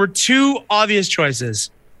thing, there were two obvious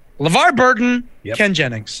choices. LeVar Burton, Ken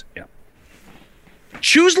Jennings. Yep.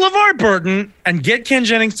 Choose LeVar Burton and get Ken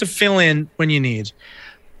Jennings to fill in when you need.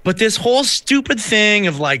 But this whole stupid thing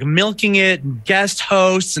of milking it, guest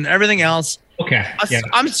hosts and everything else, okay. Yeah.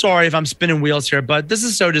 I'm sorry if I'm spinning wheels here, but this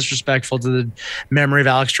is so disrespectful to the memory of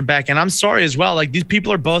Alex Trebek. And I'm sorry as well. These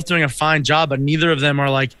people are both doing a fine job, but neither of them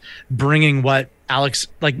are bringing what Alex,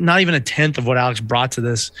 not even a tenth of what Alex brought to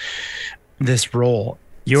this role.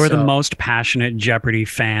 You're the most passionate Jeopardy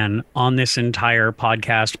fan on this entire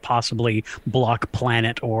podcast, possibly block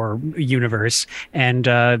planet or universe. And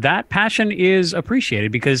that passion is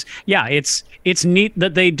appreciated because, it's neat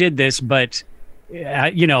that they did this, but,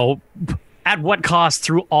 at what cost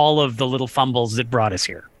through all of the little fumbles that brought us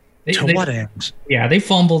here? To what end? Yeah, they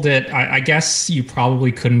fumbled it. I guess you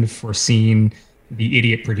probably couldn't have foreseen the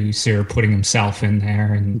idiot producer putting himself in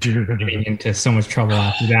there and getting into so much trouble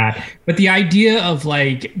after that. But the idea of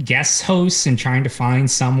like guest hosts and trying to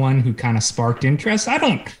find someone who kind of sparked interest, I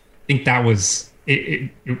don't think that was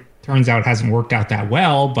it turns out hasn't worked out that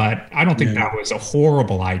well, but I don't think that was a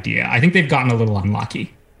horrible idea. I think they've gotten a little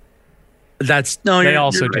unlucky. They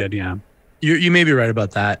also did, yeah. You may be right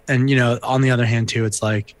about that. And, on the other hand, too, it's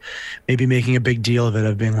like maybe making a big deal of it,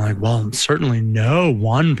 of being like, well, certainly no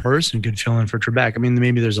one person could fill in for Trebek. I mean,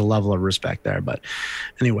 maybe there's a level of respect there. But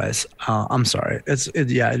anyways, I'm sorry.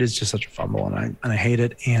 It is just such a fumble, and I hate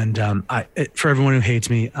it. And for everyone who hates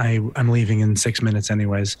me, I'm leaving in 6 minutes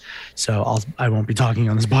anyways. So I won't be talking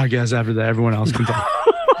on this podcast after that. Everyone else can talk.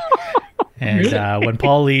 And when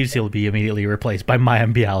Paul leaves, he'll be immediately replaced by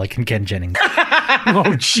Mayim Bialik and Ken Jennings. Oh,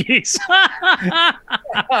 jeez.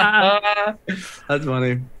 That's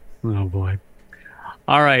funny. Oh, boy.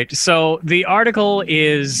 All right. So the article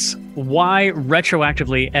is why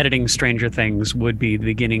retroactively editing Stranger Things would be the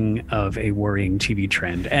beginning of a worrying TV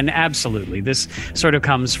trend. And absolutely, this sort of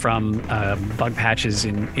comes from bug patches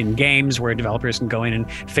in games where developers can go in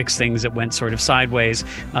and fix things that went sort of sideways.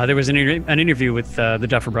 There was an interview with the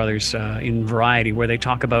Duffer Brothers in Variety where they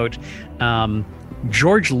talk about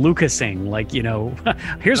George Lucasing,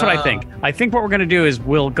 here's what I think. I think what we're going to do is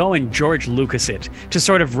we'll go and George Lucas it to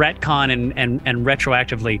sort of retcon and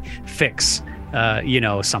retroactively fix,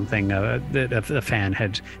 something that a fan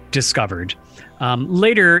had discovered.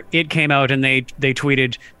 Later, it came out and they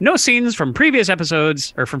tweeted, no scenes from previous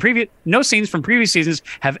episodes or no scenes from previous seasons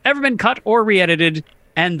have ever been cut or re-edited,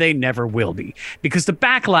 and they never will be, because the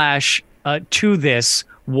backlash to this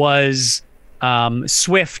was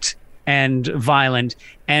swift and violent.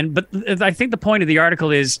 But I think the point of the article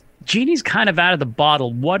is genie's kind of out of the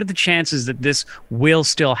bottle. What are the chances that this will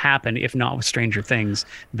still happen, if not with Stranger Things,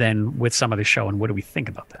 then with some of the show? And what do we think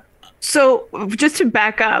about that? So just to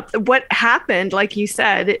back up, what happened, like you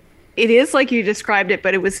said, it is like you described it,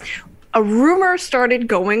 but it was a rumor started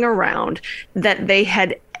going around that they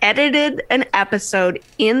had edited an episode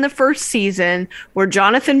in the first season where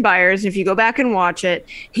Jonathan Byers, if you go back and watch it,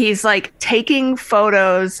 he's like taking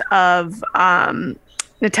photos of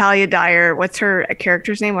Natalia Dyer. What's her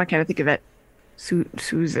character's name? Why can't I think of it?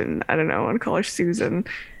 Susan. I don't know. I want to call her Susan.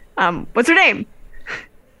 What's her name?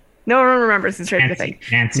 No one remembers the Stranger Things.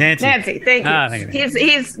 Nancy. Thank you.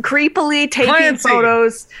 He's creepily taking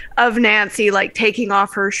photos of Nancy, like taking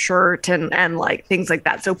off her shirt and like things like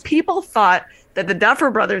that. So people thought that the Duffer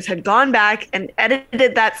Brothers had gone back and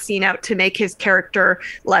edited that scene out to make his character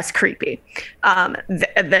less creepy.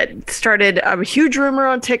 That started a huge rumor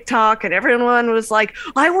on TikTok, and everyone was like,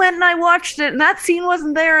 I went and I watched it, and that scene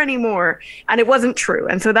wasn't there anymore. And it wasn't true.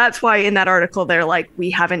 And so that's why in that article, they're like, we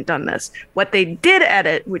haven't done this. What they did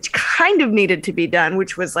edit, which kind of needed to be done,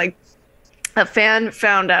 which was like a fan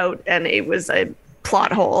found out, and it was a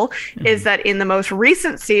plot hole, is that in the most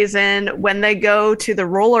recent season, when they go to the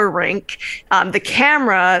roller rink, the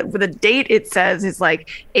camera with a date, it says, is like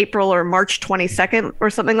April or March 22nd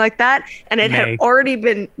or something like that, and it had already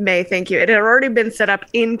been May. Thank you. It had already been set up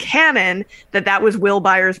in canon that was Will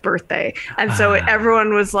Byers' birthday, and so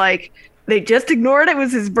everyone was like, they just ignored it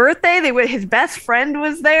was his birthday. His best friend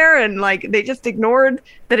was there, and like they just ignored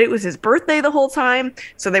that it was his birthday the whole time.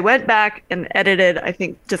 So they went back and edited, I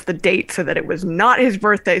think, just the date so that it was not his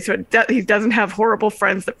birthday. So he doesn't have horrible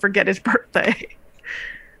friends that forget his birthday.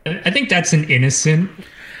 I think that's an innocent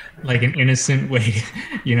way, an innocent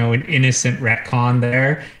retcon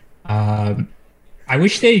there. I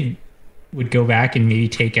wish they would go back and maybe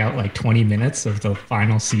take out like 20 minutes of the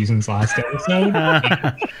final season's last episode.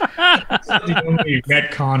 That's the only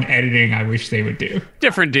retcon editing I wish they would do.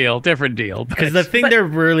 Different deal. Because the thing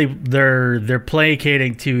they're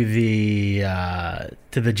placating to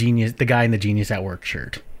the genius, the guy in the Genius at Work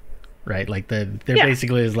shirt, right? Like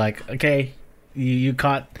basically is like, okay, you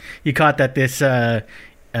caught that this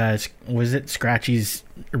was it Scratchy's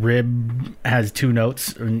rib has two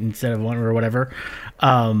notes instead of one or whatever.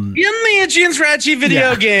 In the Itchy and Scratchy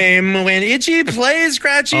video game, when Itchy plays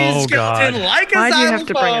Scratchy's skeleton like a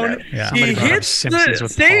xylophone, he hits the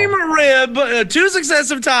same rib 2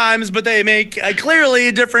 successive times, but they make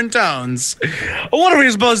clearly different tones. What are we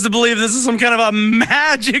supposed to believe? This is some kind of a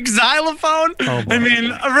magic xylophone? I mean,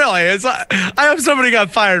 really, I hope somebody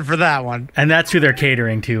got fired for that one. And that's who they're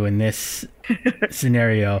catering to in this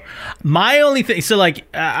scenario. My only thing, so like,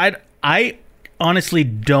 I honestly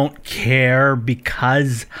don't care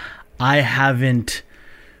because I haven't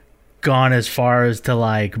gone as far as to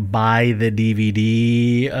like buy the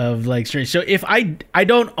DVD of like Strange. So if I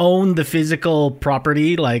don't own the physical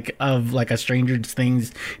property like of like a Stranger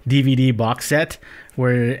Things DVD box set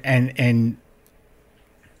where and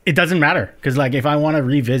it doesn't matter because, like, if I want to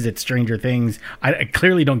revisit Stranger Things, I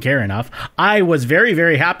clearly don't care enough. I was very,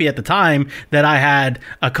 very happy at the time that I had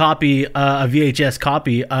a copy, a VHS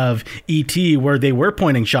copy of E.T. where they were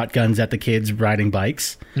pointing shotguns at the kids riding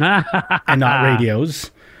bikes and not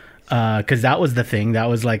radios, because that was the thing. That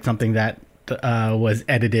was like something that was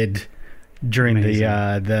edited during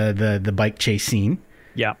the bike chase scene.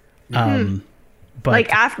 Yeah. But Like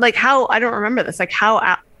after, like how I don't remember this. Like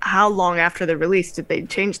how long after the release did they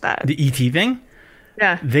change that? the E.T. thing,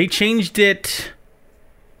 Yeah. they changed it.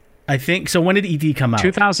 I think so. When did E.T. come out?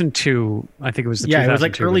 2002, I think it was the Yeah, it was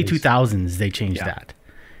like 2002 early release. 2000s. They changed that.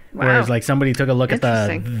 Wow. Whereas like somebody took a look at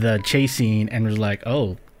Interesting. the chase scene and was like,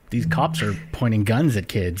 oh, these cops are pointing guns at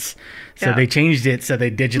kids. So Yeah. they changed it so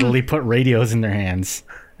they digitally put radios in their hands,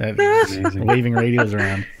 waving radios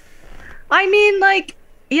around. I mean, like,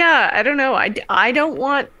 yeah, I don't know. I don't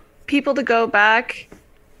want people to go back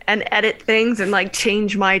and edit things and like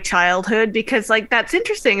change my childhood because like that's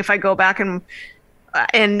interesting if I go back and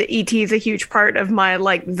ET is a huge part of my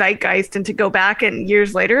like zeitgeist, and to go back and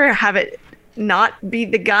years later have it not be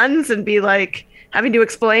the guns and be like having to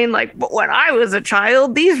explain like, but when I was a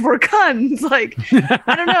child these were guns. Like,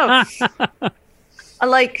 I don't know.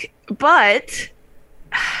 Like, but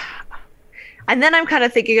and then I'm kind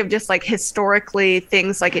of thinking of just like historically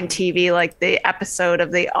things like in TV, like the episode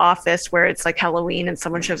of The Office where it's like Halloween and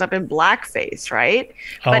someone shows up in blackface, right?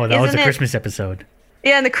 Oh, But that was isn't the it- Christmas episode.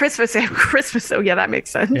 Yeah, and the Christmas. Oh, yeah, that makes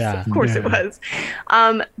sense. Yeah. Of course it was.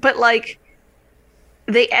 But like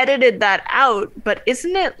they edited that out. But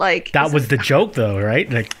isn't it like That was the joke, though, right?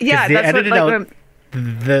 Like, 'cause Yeah, they that's what, edited like, out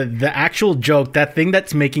the actual joke. That thing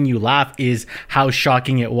that's making you laugh is how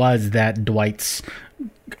shocking it was that Dwight's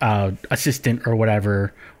assistant or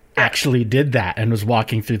whatever actually did that and was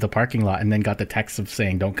walking through the parking lot and then got the text of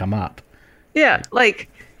saying, "Don't come up." Yeah, like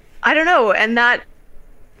I don't know, and that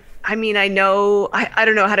I mean, I know I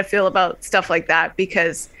don't know how to feel about stuff like that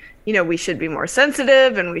because we should be more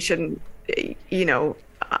sensitive and we shouldn't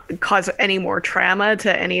cause any more trauma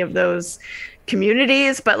to any of those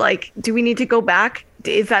communities. But like, do we need to go back?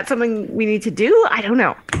 Is that something we need to do? I don't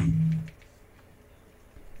know.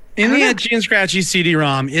 In the Itchy and Scratchy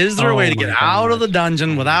CD-ROM, is there a way to Oh get my out God. of the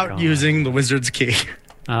dungeon without God. using the wizard's key?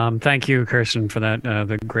 Thank you, Kirsten, for that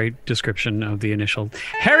the great description of the initial.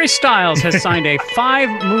 Harry Styles has signed a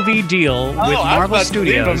 5-movie deal with Marvel I'm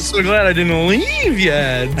Studios. so glad I didn't leave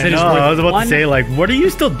yet. I That is know, worth I was about one- to say, like, what are you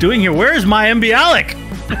still doing here? Where is my Bialik?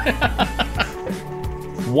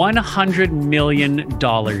 $100 million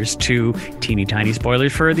to, teeny tiny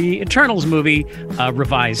spoilers for the Eternals movie,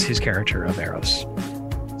 revise his character of Eros.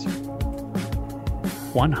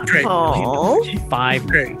 100 Great. Oh, 5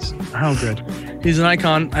 Great. movies. Oh, good. He's an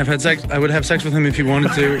icon. I've had sex. I would have sex with him if he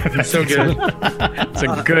wanted to. He's so good. It's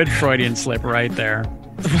a good Freudian slip right there.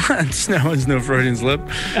 What? No, it's no Freudian slip.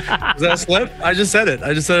 Is that a slip? I just said it.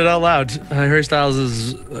 I just said it out loud. Harry Styles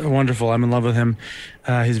is wonderful. I'm in love with him.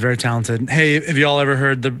 He's very talented. Hey, have you all ever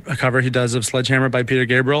heard the cover he does of Sledgehammer by Peter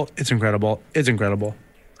Gabriel? It's incredible. It's incredible.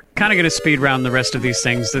 Kind of going to speed round the rest of these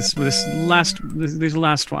things. This last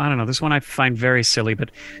one, I don't know. This one I find very silly,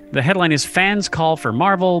 but the headline is "Fans Call for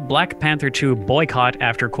Marvel Black Panther 2 Boycott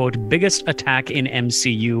After Quote Biggest Attack in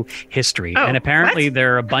MCU History." Oh, And apparently what?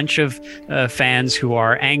 there are a bunch of fans who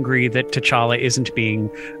are angry that T'Challa isn't being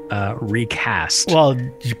recast. Well,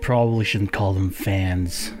 you probably shouldn't call them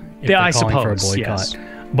fans. If Yeah, they're I calling for a suppose, boycott. yes.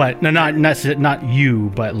 But no, not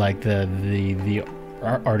you, but like the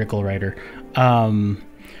article writer.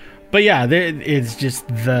 But yeah, it's just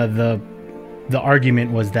the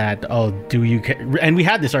argument was that, oh, do you and we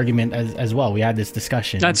had this argument as well. We had this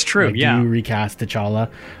discussion. That's true, Like, yeah. Do you recast T'Challa,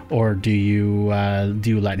 or do you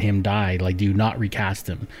let him die? Like, do you not recast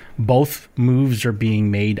him? Both moves are being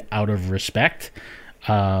made out of respect.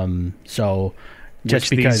 So just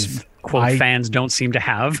which because these quote fans don't seem to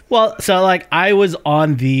have. well, so like I was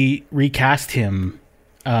on the recast him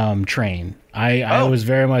train. I was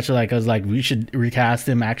very much like, I was like, we should recast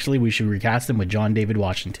him. Actually, we should recast him with John David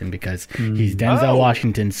Washington because he's Denzel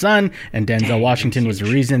Washington's son, and Denzel Washington was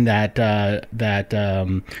the reason that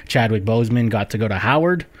Chadwick Boseman got to go to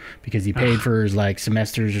Howard because he paid for his like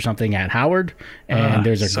semesters or something at Howard, and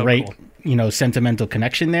there's a so great cool. sentimental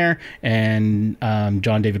connection there, and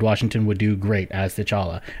John David Washington would do great as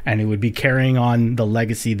T'Challa, and it would be carrying on the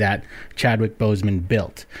legacy that Chadwick Boseman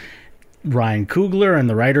built. Ryan Coogler and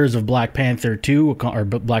the writers of Black Panther 2, or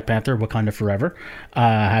Black Panther Wakanda Forever,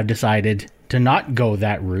 have decided to not go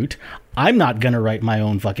that route. I'm not going to write my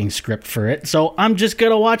own fucking script for it, so I'm just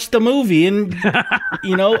going to watch the movie and,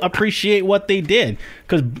 appreciate what they did.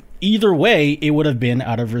 Because either way, it would have been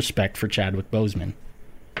out of respect for Chadwick Boseman.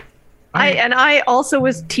 I also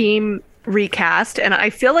was team recast, and I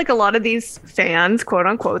feel like a lot of these fans, quote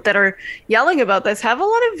unquote, that are yelling about this have a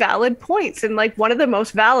lot of valid points. And like one of the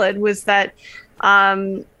most valid was that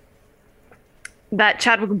that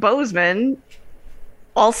Chadwick Boseman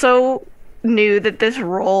also knew that this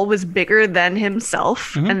role was bigger than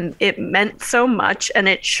himself, and it meant so much, and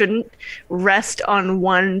it shouldn't rest on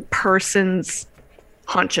one person's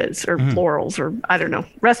hunches or laurels, or I don't know,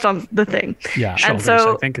 rest on the thing. Yeah, shoulders, and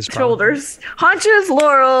so I think is probably. shoulders, hunches,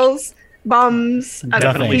 laurels, bums,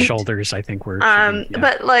 Definitely feet. shoulders, I think were.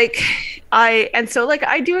 But like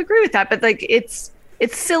I do agree with that, but like it's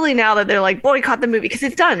silly now that they're like boycott the movie because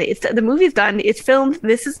it's done. The movie's done. It's filmed.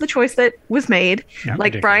 This is the choice that was made. Yeah,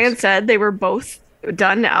 like ridiculous. Brian said, they were both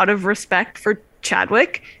done out of respect for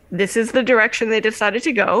Chadwick. This is the direction they decided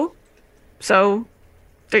to go. So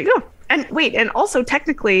there you go. And wait, and also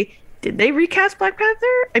technically, did they recast Black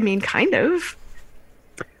Panther? I mean, kind of.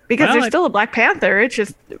 Because Well, there's still a Black Panther. It's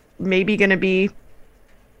just maybe going to be.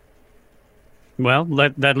 Well,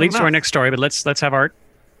 that leads to our next story, but let's have Art.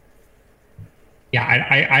 Yeah,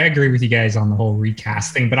 I agree with you guys on the whole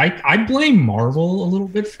recast thing, but I blame Marvel a little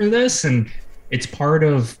bit for this, and it's part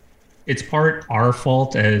our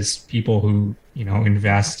fault as people who, you know,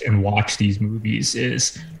 invest and watch these movies,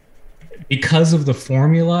 is because of the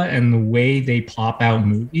formula and the way they pop out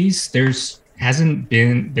movies. There isn't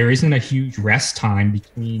a huge rest time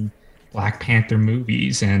between Black Panther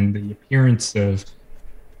movies, and the appearance of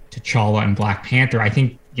T'Challa and Black Panther. I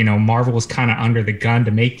think, you know, Marvel was kind of under the gun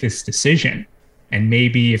to make this decision. And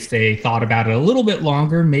maybe if they thought about it a little bit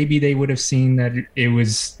longer, maybe they would have seen that it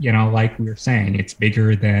was, you know, like we were saying, it's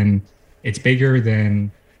bigger than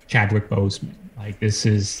Chadwick Boseman. Like, this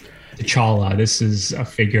is T'Challa. This is a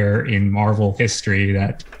figure in Marvel history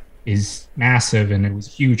that is massive, and it was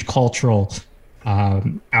a huge cultural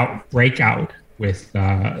breakout with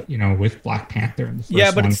with Black Panther in the first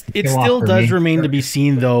Yeah, but one. it still does remain to be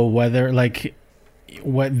seen, though, whether like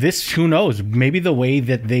who knows, maybe the way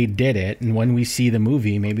that they did it, and when we see the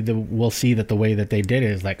movie, maybe we'll see that the way that they did it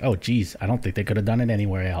is like, oh geez, I don't think they could have done it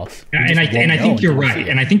anywhere else. And I think you're right.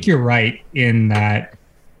 And I think you're right in that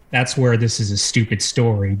that's where this is a stupid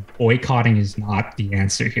story. Boycotting is not the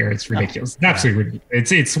answer here. It's ridiculous. It's absolutely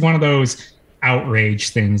ridiculous. It's one of those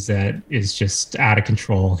outrage things that is just out of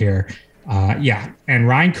control here. And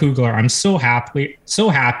Ryan Coogler, I'm so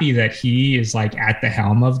happy that he is like at the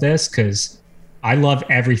helm of this, because I love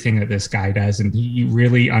everything that this guy does, and he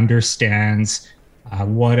really understands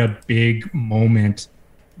what a big moment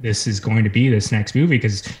this is going to be, this next movie.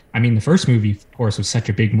 Because I mean, the first movie, of course, was such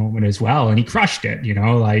a big moment as well, and he crushed it. You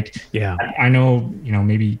know, like, yeah, I know, you know,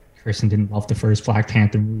 maybe Kristen didn't love the first Black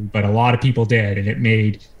Panther movie, but a lot of people did, and it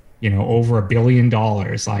made, you know, over $1 billion.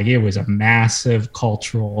 Like, it was a massive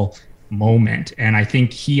cultural moment, and I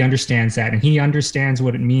think he understands that, and he understands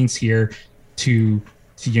what it means here to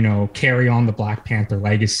you know, carry on the Black Panther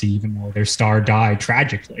legacy, even though their star died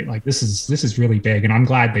tragically. Like, this is really big, and I'm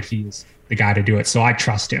glad that he's the guy to do it. So I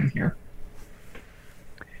trust him here.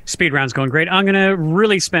 Speed round's going great. I'm going to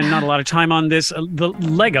really spend not a lot of time on this. The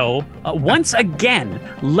Lego, once again,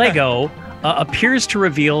 Lego appears to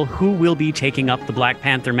reveal who will be taking up the Black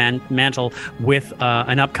Panther mantle with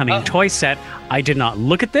an upcoming toy set. I did not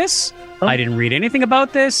look at this. I didn't read anything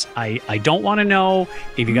about this. I don't want to know.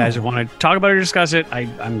 If you guys want to talk about it or discuss it,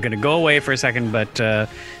 I'm going to go away for a second. But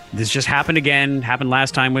this just happened again. Happened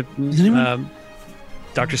last time with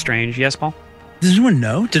Doctor Strange. Yes, Paul? Does anyone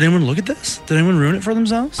know? Did anyone look at this? Did anyone ruin it for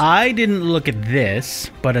themselves? I didn't look at this,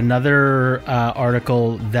 but another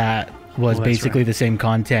article that was basically the same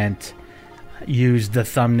content used the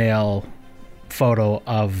thumbnail photo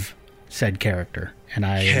of said character, and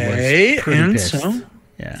I was pretty pissed. So?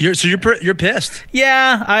 Yeah. You're pissed.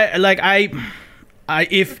 Yeah,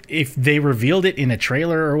 if they revealed it in a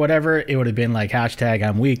trailer or whatever, it would have been like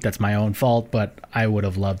 #I'm weak. That's my own fault. But I would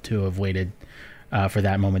have loved to have waited for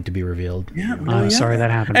that moment to be revealed. Yeah. Sorry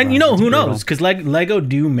that happened. And Brian. you know, It's who brutal. knows? Because Lego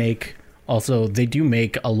do make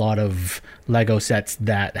a lot of Lego sets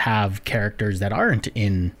that have characters that aren't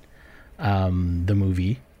in the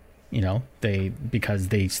movie. You know, because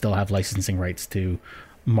they still have licensing rights to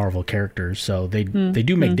Marvel characters, so they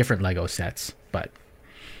do make different Lego sets. But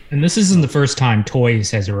And this isn't the first time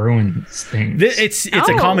toys has ruined things. it's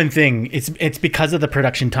a common thing. It's because of the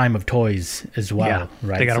production time of toys as well. Yeah,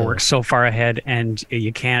 right? They got to work so far ahead, and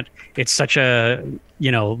you can't. It's such a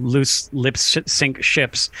loose lips sink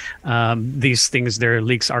ships. These things, their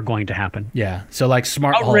leaks are going to happen. Yeah. So like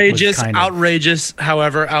Smart Hulk was Outrageous, kind of- outrageous.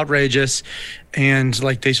 However, outrageous. and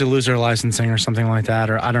like they should lose their licensing or something like that,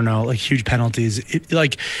 or I don't know, like huge penalties.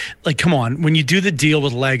 Like come on, when you do the deal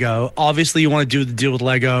with Lego, obviously you want to do the deal with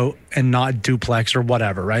Lego and not Duplex or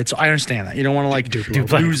whatever, right? So I understand that you don't want to like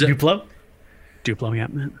lose it. Duplo, yeah.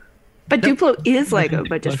 But Duplo is Lego,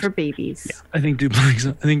 but just for babies. Yeah, I think Duplex.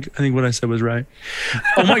 I think what I said was right.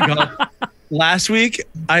 Oh my god. Last week,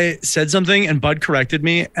 I said something and Bud corrected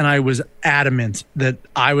me, and I was adamant that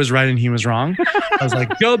I was right and he was wrong. I was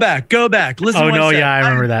like, go back. Listen. Oh, no, yeah, I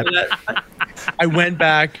remember that. I went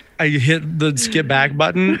back. I hit the skip back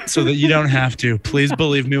button so that you don't have to. Please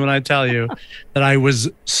believe me when I tell you that I was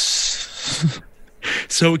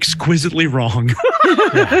so exquisitely wrong.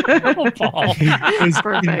 Oh, Paul. It was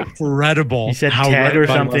Perfect. incredible. You said how Ted right or I was.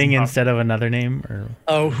 something instead of another name? Or?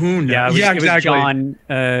 Oh, who knows? Yeah, it was exactly.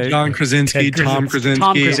 John Krasinski, Ted Tom Krasinski.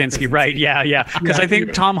 Tom Krasinski, right? Yeah. Because I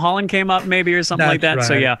think Tom Holland came up maybe or something like that. That's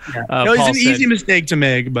So right. yeah, No, it's Paul an said easy mistake to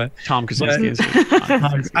make, but Tom Krasinski is.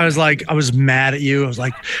 I was mad at you. I was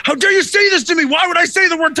like, how dare you say this to me? Why would I say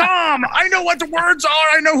the word Tom? I know what the words are.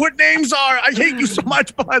 I know what names are. I hate you so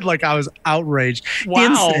much, Bud. Like I was outraged. Wow.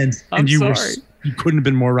 Incensed. I'm And you sorry. you couldn't have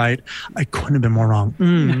been more right. I couldn't have been more wrong.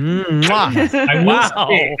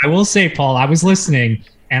 Mwah. I will say, Paul, I was listening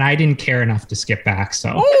and I didn't care enough to skip back.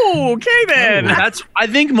 So Oh, okay then. I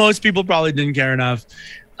think most people probably didn't care enough.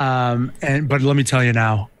 But let me tell you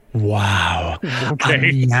now. Wow. Okay.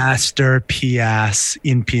 A masterpiece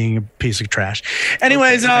in being a piece of trash.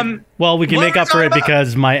 Anyways, Well, we can What make are we up for it talking about?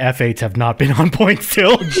 because my F8s have not been on point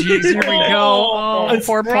still. Jeez, here we go. Oh, it's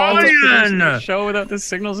poor Paul just Brian. producing the show without the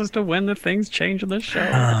signals as to when the things change in the show.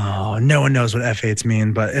 oh, no one knows what F8s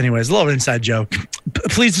mean. But anyways, a little inside joke.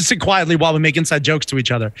 Please just sit quietly while we make inside jokes to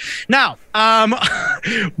each other. Now,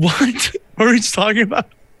 what were we just talking about?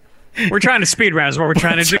 We're trying to speed round is what we're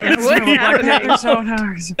trying to do. What's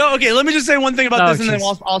happening? No, okay, let me just say one thing about Oh, this and then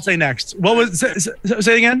jeez. I'll say next. What was say it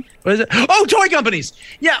again? What is it? Oh, toy companies.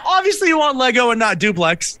 Yeah, obviously you want Lego and not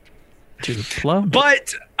Duplex. Duplo?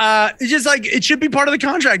 But it's just like it should be part of the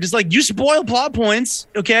contract. It's like you spoil plot points,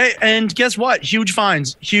 okay? And guess what? Huge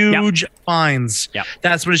fines. Huge fines. Yep.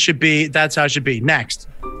 That's what it should be. That's how it should be. Next.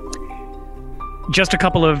 Just a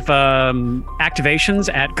couple of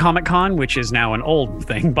activations at Comic-Con, which is now an old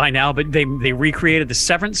thing by now, but they recreated the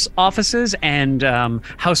Severance offices and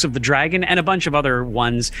House of the Dragon and a bunch of other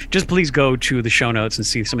ones. Just please go to the show notes and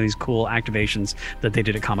see some of these cool activations that they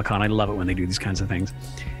did at Comic-Con. I love it when they do these kinds of things.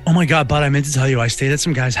 Oh my God, Bud, I meant to tell you, I stayed at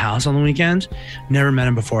some guy's house on the weekend, never met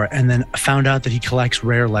him before, and then found out that he collects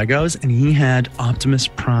rare Legos, and he had Optimus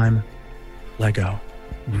Prime Lego.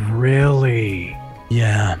 Really?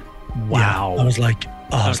 Yeah. Wow. Yeah. I was like,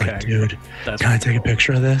 Okay. dude, That's can I take a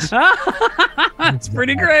picture of this? That's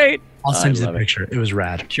pretty great. I'll send you the love it. picture. It was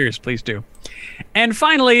rad. Cheers, please do. And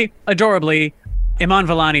finally, adorably, Iman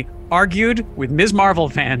Vellani argued with Ms. Marvel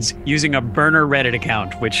fans using a burner Reddit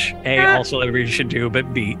account, which A, all celebrities should do,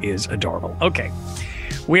 but B, is adorable. Okay.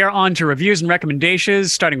 We are on to reviews and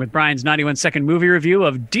recommendations, starting with Brian's 91-second movie review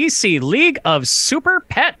of DC League of Super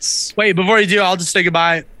Pets. Wait, before you do, I'll just say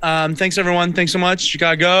goodbye. Thanks, everyone. Thanks so much.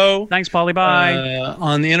 Chicago. Thanks, Polly. Bye.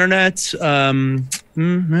 On the internet. I'm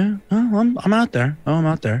out there. Oh, I'm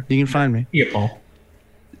out there. You can find me. yeah, Paul.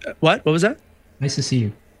 What? What was that? Nice to see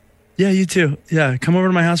you. Yeah, you too. Yeah, come over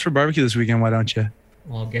to my house for barbecue this weekend. Why don't you?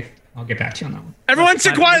 I'll get back to you on that one. Everyone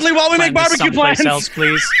sit quietly while we make Find this barbecue someplace plans. else,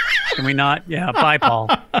 please. Can we not? Yeah. Bye, Paul.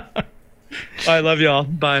 I love y'all.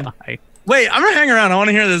 Bye. Bye. Wait, I'm going to hang around. I want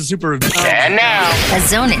to hear this super review. A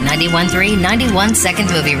Zone It 91.3 91-second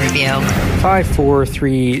movie review. 5, 4,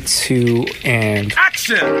 3, 2, and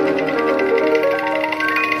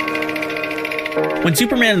When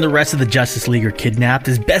Superman and the rest of the Justice League are kidnapped,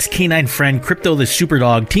 his best canine friend, Crypto the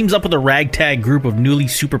Superdog, teams up with a ragtag group of newly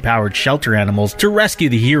superpowered shelter animals to rescue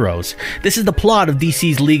the heroes. This is the plot of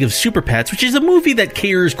DC's League of Super Pets, which is a movie that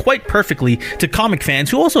caters quite perfectly to comic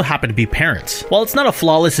fans who also happen to be parents. While it's not a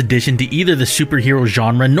flawless addition to either the superhero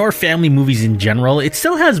genre nor family movies in general, it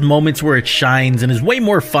still has moments where it shines and is way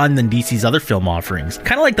more fun than DC's other film offerings.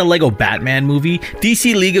 Kind of like the Lego Batman movie,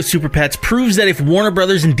 DC League of Super Pets proves that if Warner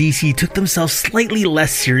Brothers and DC took themselves slightly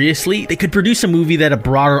less seriously, they could produce a movie that a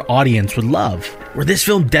broader audience would love. Where this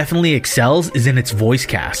film definitely excels is in its voice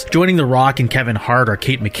cast. Joining The Rock and Kevin Hart are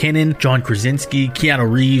Kate McKinnon, John Krasinski,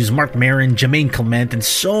 Keanu Reeves, Mark Maron, Jermaine Clement, and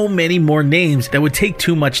so many more names that would take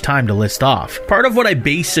too much time to list off. Part of what I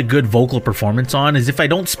base a good vocal performance on is if I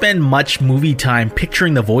don't spend much movie time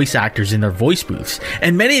picturing the voice actors in their voice booths.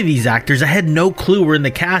 And many of these actors I had no clue were in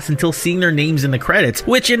the cast until seeing their names in the credits,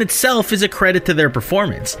 which in itself is a credit to their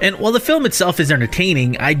performance. And while the film itself is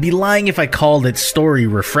entertaining, I'd be lying if I called its story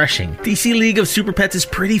refreshing. DC League of Super Super Pets is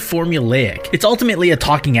pretty formulaic. It's ultimately a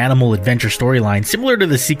talking animal adventure storyline similar to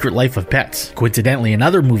The Secret Life of Pets, coincidentally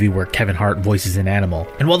another movie where Kevin Hart voices an animal.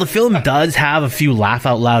 And while the film does have a few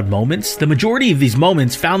laugh-out-loud moments, the majority of these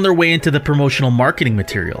moments found their way into the promotional marketing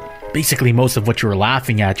material. Basically, most of what you were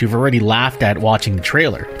laughing at, you've already laughed at watching the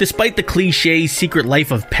trailer. Despite the cliche Secret Life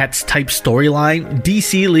of Pets type storyline,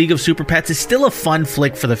 DC League of Super Pets is still a fun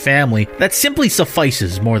flick for the family that simply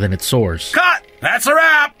suffices more than it soars. Cut! That's a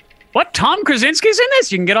wrap! What? Tom Krasinski's in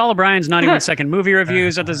this? You can get all of Brian's 91-second movie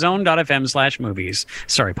reviews at thezone.fm/movies.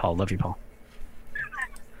 Sorry, Paul. Love you, Paul.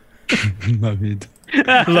 Love you.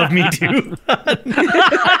 Love me too.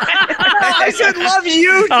 I said love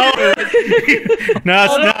you.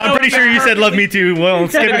 I'm pretty sure you said love me too. Well,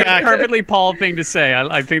 skip it back. Perfectly Paul thing to say.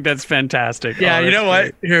 I think that's fantastic. Yeah, Oh, you that's know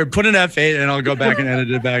what? great. Here, put an F8 and I'll go back and edit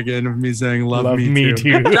it back in of me saying love me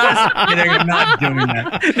too. Just kidding, I'm not doing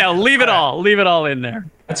that. Now leave it all. Leave it all in there.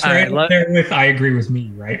 That's right All right, up there with I agree with me,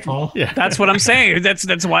 right, Paul? Yeah. That's what I'm saying.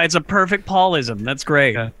 That's why it's a perfect Paulism. That's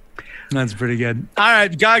great. Yeah. That's pretty good. All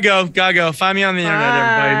right, gotta go. Find me on the internet,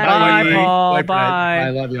 everybody. Bye, Paul. Bye. Bye. I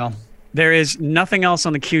love y'all. There is nothing else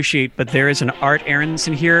on the cue sheet, but there is an Art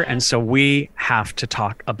Aronson here, and so we have to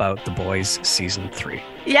talk about The Boys Season 3.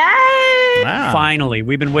 Yay! Wow. Finally,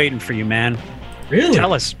 we've been waiting for you, man. Really?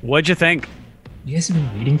 Tell us, what'd you think? You guys have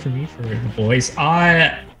been waiting for me for The Boys.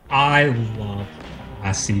 I love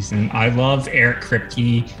last season. I love Eric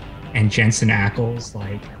Kripke and Jensen Ackles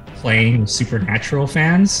like playing with Supernatural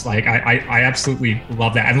fans. Like I absolutely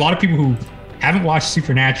love that. And a lot of people who haven't watched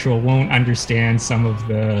Supernatural won't understand some of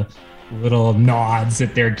the little nods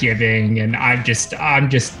that they're giving, and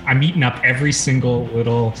I'm eating up every single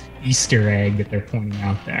little Easter egg that they're pointing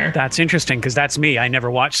out there. That's interesting because that's me. I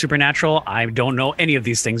never watched Supernatural. I don't know any of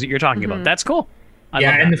these things that you're talking about. That's cool. I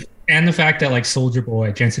love that. and the fact that like Soldier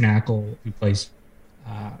Boy, Jensen Ackles, who plays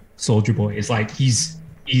Soldier Boy, is like he's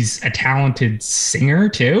a talented singer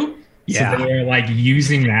too. Yeah. So they're like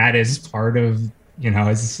using that as part of,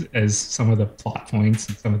 as some of the plot points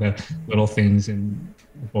and some of the little things in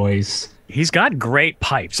The Boys. He's got great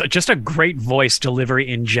pipes, just a great voice delivery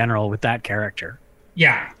in general with that character.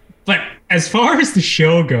 Yeah. But as far as the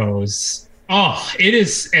show goes, it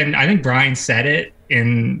is, and I think Brian said it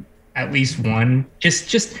in at least one,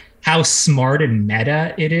 just how smart and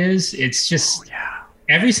meta it is. It's just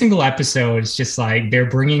every single episode is just like they're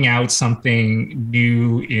bringing out something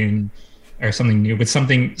new but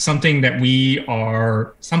something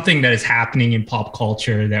that is happening in pop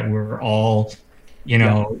culture that we're all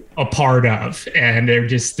a part of, and they're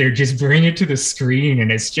just bringing it to the screen,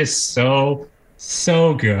 and it's just so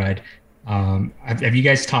good. Have you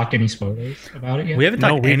guys talked any spoilers about it yet? We haven't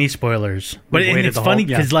talked any spoilers, but waited it's the funny whole-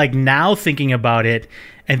 because like now thinking about it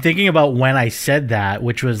and thinking about when I said that,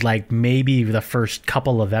 which was like maybe the first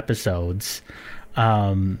couple of episodes,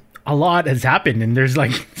 a lot has happened, and there's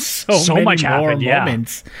like so many much more happened, yeah.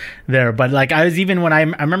 moments there. But like I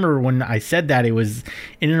remember when I said that, it was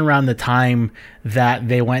in and around the time that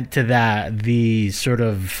they went to the sort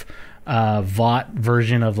of VOT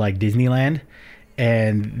version of like Disneyland.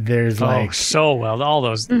 And there's like so well, all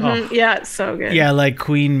those. Yeah, it's so good. Yeah, like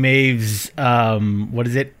Queen Maeve's what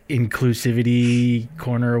is it, inclusivity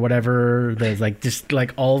corner or whatever. There's like just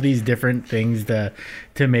like all these different things to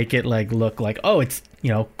make it like look like, it's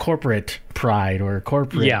corporate pride or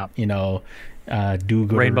corporate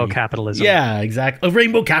do-goodery. Rainbow capitalism. Yeah, exactly.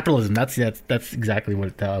 Rainbow capitalism. That's exactly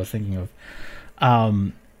what I was thinking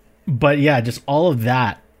of. But yeah, just all of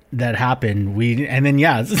that happened. And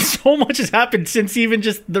then so much has happened since even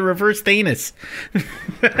just the reverse Thanos.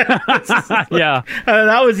 Yeah.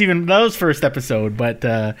 That was first episode, but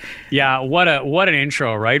what an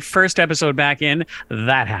intro, right? First episode back in,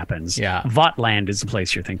 that happens. Yeah. Votland is the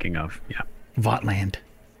place you're thinking of. Yeah. Votland.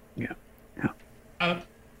 Yeah.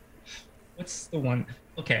 What's the one?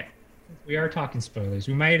 Okay, we are talking spoilers.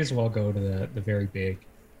 We might as well go to the very big.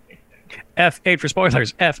 F8 for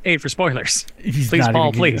spoilers. F8 for spoilers. He's Please, not Paul,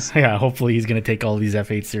 even please. Yeah, hopefully he's going to take all these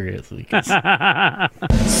F8 seriously. Spoiler!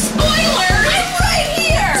 It's right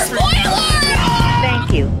here! Spoiler!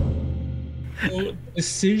 Thank you. So,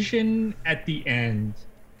 decision at the end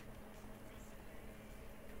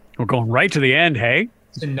We're going right to the end, hey?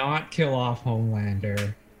 to not kill off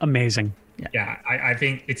Homelander. Amazing. Yeah, I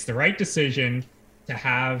think it's the right decision to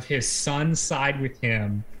have his son side with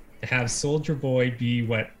him, to have Soldier Boy be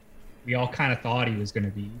what we all kind of thought he was going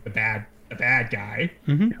to be, the bad guy.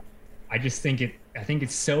 Mm-hmm. I think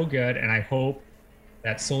it's so good, and I hope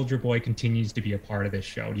that Soldier Boy continues to be a part of this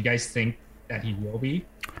show. Do you guys think that he will be?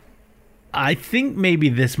 I think maybe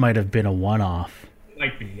this might have been a one-off.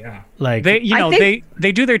 Might be, yeah. Like They I think-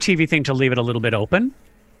 they do their TV thing to leave it a little bit open.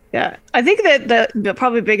 Yeah, I think that the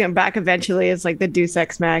probably big and back eventually is like the Deus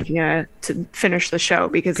Ex Machina to finish the show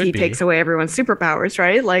because Could he be. takes away everyone's superpowers,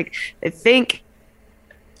 right? Like I think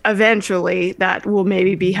eventually that will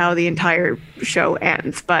maybe be how the entire show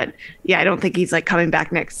ends. But yeah, I don't think he's like coming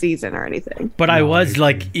back next season or anything. But I was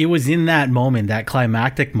like, it was in that moment, that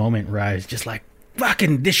climactic moment, where I was just like,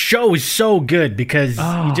 fucking, this show is so good because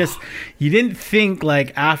you didn't think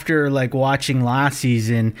like after like watching last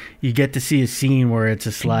season, you get to see a scene where it's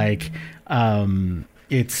just like,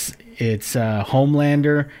 it's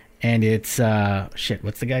Homelander and it's shit.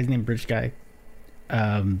 What's the guy's name? British guy.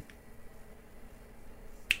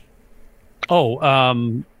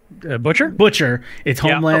 Butcher. Butcher. It's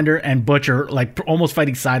Yeah. Homelander and Butcher like almost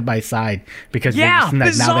fighting side by side because they're just, now they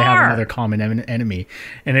have bizarre. another common enemy.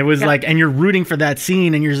 And it was like, and you're rooting for that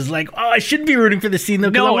scene, and you're just like, oh, I should be rooting for the scene though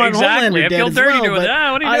because I No, want exactly. Homelander I dead feel as dirty well. doing But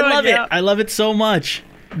that. What are you I doing? love Yeah. it. I love it so much.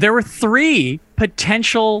 There were 3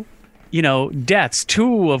 potential, deaths,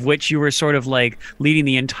 2 of which you were sort of like leading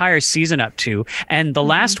the entire season up to, and the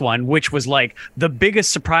last one, which was like the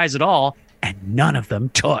biggest surprise at all, and none of them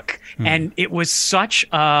took. And it was such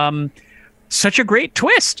a great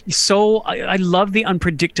twist. So I love the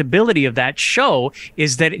unpredictability of that show,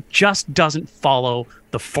 is that it just doesn't follow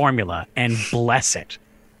the formula, and bless it.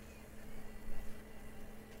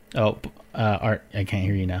 Oh, Art, I can't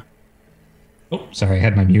hear you now. Oh, sorry, I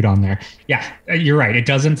had my mute on there. Yeah, you're right. It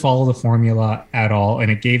doesn't follow the formula at all,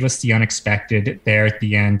 and it gave us the unexpected there at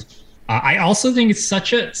the end. I also think it's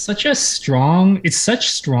such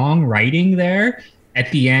strong writing there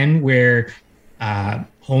at the end where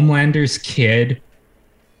Homelander's kid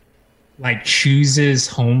like chooses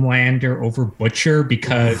Homelander over Butcher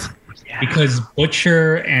because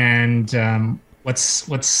Butcher and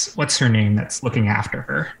what's her name that's looking after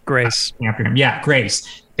her? Grace. Looking after him. Yeah,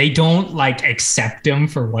 Grace. They don't like accept him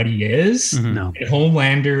for what he is. No. And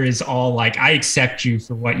Homelander is all like, I accept you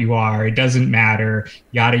for what you are. It doesn't matter,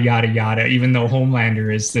 yada, yada, yada. Even though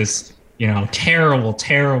Homelander is this, terrible,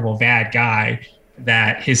 terrible bad guy,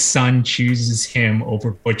 that his son chooses him over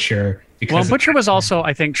Butcher. Well, Butcher was also,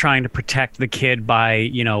 I think, trying to protect the kid by,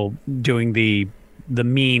 doing the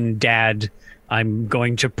mean dad, I'm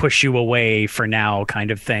going to push you away for now kind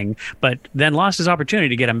of thing, but then lost his opportunity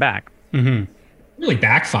to get him back. Mm-hmm. Really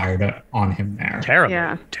backfired on him there.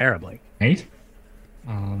 Terribly. Right?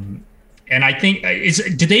 And I think,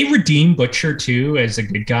 did they redeem Butcher too as a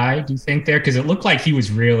good guy, do you think, there? Because it looked like he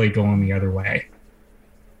was really going the other way.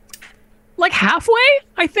 Like halfway,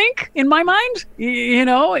 I think, in my mind.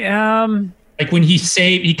 Like when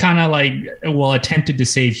he kind of attempted to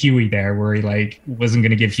save Huey there, where he like wasn't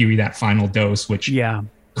going to give Huey that final dose, which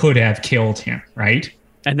could have killed him, right?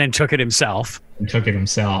 And then took it himself. So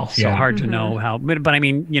hard to know how, but I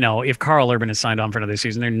mean, if Carl Urban is signed on for another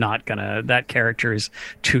season, they're not gonna. That character is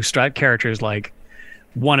like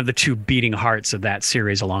one of the 2 beating hearts of that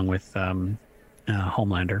series, along with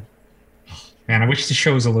Homelander. Man, I wish the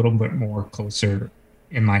show was a little bit more closer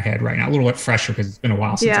in my head right now, a little bit fresher because it's been a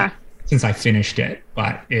while since I finished it.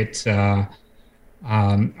 But it's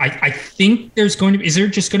I think there's going to be. Is there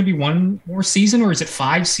just going to be one more season, or is it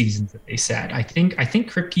 5 seasons that they said? I think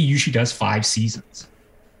Kripke usually does 5 seasons.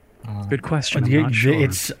 Good question. I'm not sure.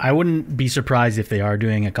 I wouldn't be surprised if they are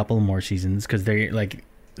doing a couple more seasons because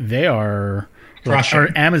they are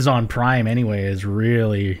or Amazon Prime anyway is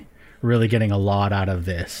really getting a lot out of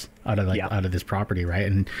this out of this property, right?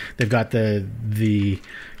 And they've got the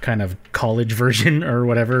kind of college version or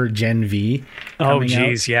whatever, Gen V. Oh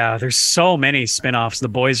geez, yeah. There's so many spin-offs. The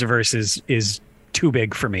Boysiverse is too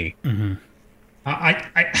big for me. Mm-hmm.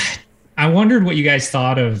 I wondered what you guys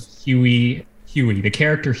thought of Huey, the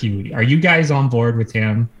character Huey. Are you guys on board with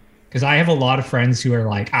him? Because I have a lot of friends who are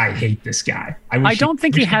like, I hate this guy. I don't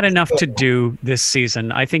think he had enough to do this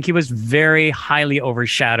season. I think he was very highly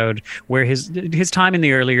overshadowed, where his time in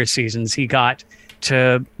the earlier seasons, he got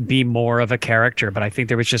to be more of a character. But I think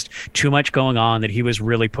there was just too much going on that he was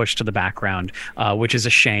really pushed to the background, which is a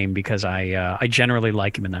shame because I generally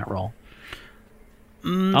like him in that role. I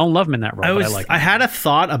don't love him in that role, but I like him. I had a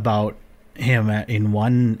thought about him in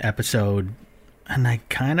one episode. And I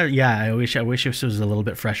kind of, I wish this was a little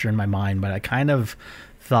bit fresher in my mind, but I kind of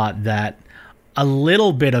thought that a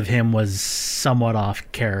little bit of him was somewhat off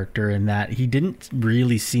character in that he didn't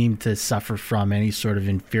really seem to suffer from any sort of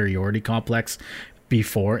inferiority complex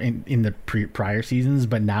before in the prior seasons,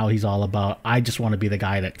 but now he's all about, I just want to be the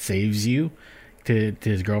guy that saves you to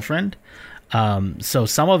his girlfriend. So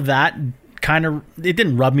some of that kind of, it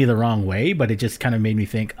didn't rub me the wrong way, but it just kind of made me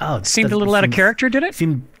think, it seemed a little out of character, did it?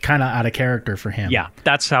 Seemed kind of out of character for him. Yeah,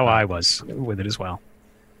 that's how I was with it as well.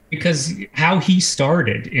 Because how he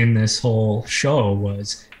started in this whole show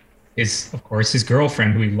was is, of course, his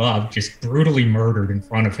girlfriend who he loved just brutally murdered in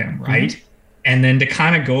front of him, right? Mm-hmm. And then to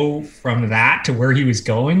kind of go from that to where he was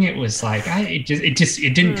going, it was like it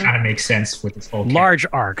didn't kind of make sense with this whole large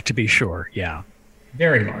arc, to be sure. Yeah,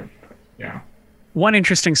 very large. Yeah. One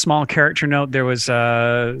interesting small character note: there was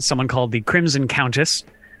someone called the Crimson Countess.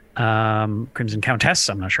 Crimson Countess,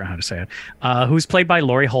 I'm not sure how to say it, who's played by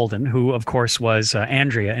Laurie Holden, who of course was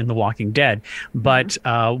Andrea in The Walking Dead. But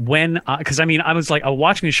because I was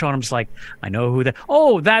watching the show and I'm just like, I know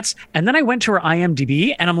who that's, and then I went to her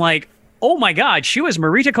IMDb and I'm like, oh my God, she was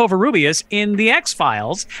Marita Covarrubias in The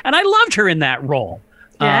X-Files, and I loved her in that role.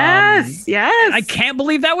 Yes. I can't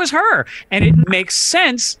believe that was her, and it makes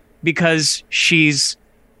sense because she's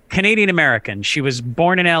Canadian American. She was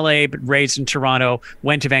born in LA but raised in Toronto,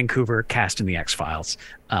 went to Vancouver, cast in The X-Files.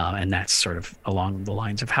 And that's sort of along the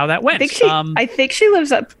lines of how that went. I think she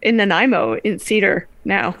lives up in Nanaimo in Cedar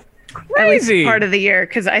now. Crazy. At least part of the year,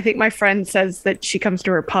 because I think my friend says that she comes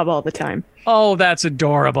to her pub all the time. Oh, that's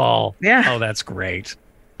adorable. Yeah. Oh, that's great.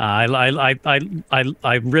 I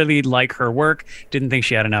really like her work. Didn't think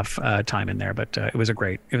she had enough time in there, but it was a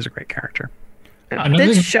great character.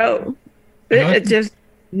 This show, it just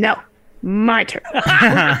no, my turn.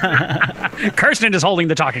 Kirsten is holding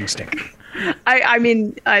the talking stick. I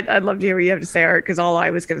mean, I'd love to hear what you have to say, Art, because all I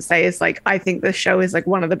was going to say is I think this show is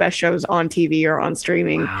one of the best shows on TV or on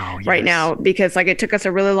streaming right now, because it took us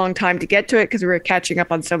a really long time to get to it because we were catching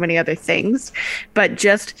up on so many other things, but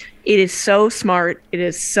just it is so smart, it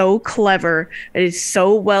is so clever, it is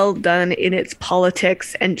so well done in its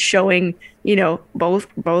politics and showing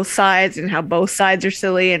both sides and how both sides are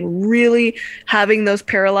silly and really having those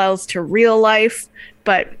parallels to real life,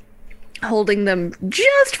 but holding them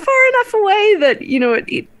just far enough away that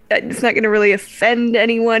it's not going to really offend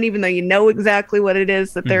anyone, even though exactly what it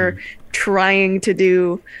is that they're trying to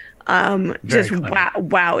do. Just clever.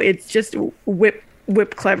 Wow, it's just whip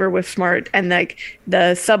clever, whip smart, and the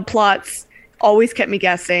subplots always kept me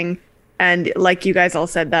guessing. And like you guys all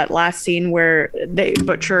said, that last scene where they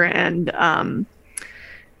Butcher and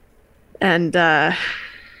Homelander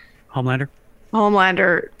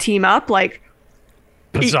team up,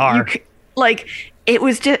 bizarre. It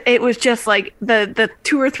was just the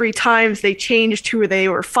 2 or 3 times they changed who they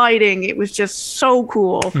were fighting. It was just so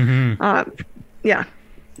cool. Yeah.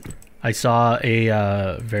 I saw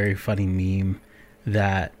a very funny meme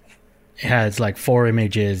that has 4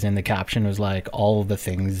 images, and the caption was all of the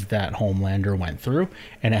things that Homelander went through,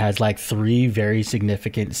 and it has 3 very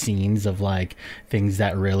significant scenes of things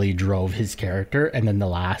that really drove his character, and then the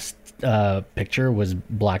last picture was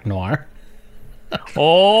Black Noir.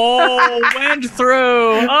 Went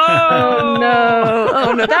through. Oh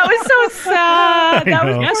no, that was so sad. That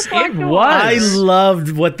was yes, it Noir. was. I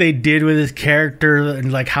loved what they did with his character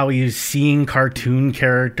and how he was seeing cartoon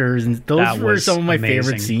characters, and those were some of my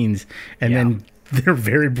favorite scenes. And then they're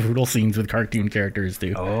very brutal scenes with cartoon characters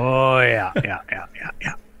too. Oh yeah.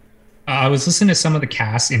 I was listening to some of the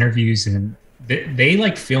cast interviews, and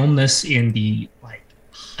they filmed this in the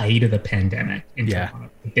height of the pandemic in Toronto.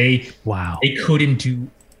 They couldn't do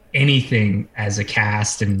anything as a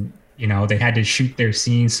cast, and they had to shoot their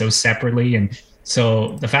scenes so separately, and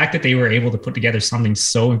so the fact that they were able to put together something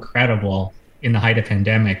so incredible in the height of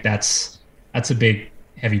pandemic, that's a big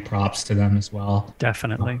heavy props to them as well.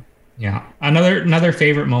 Definitely. Another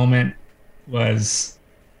favorite moment was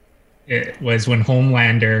when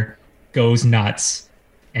Homelander goes nuts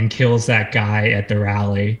and kills that guy at the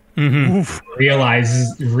rally.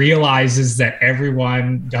 Realizes that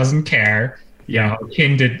everyone doesn't care.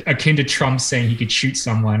 Akin to Trump saying he could shoot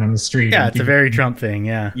someone on the street. Yeah, it's a very Trump thing.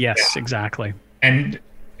 Yeah. Yes, exactly. And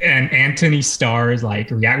Anthony Starr's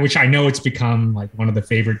react, which I know it's become one of the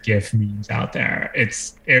favorite GIF memes out there.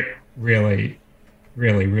 It really,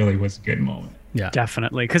 really, really was a good moment. Yeah,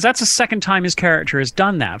 definitely, because that's the second time his character has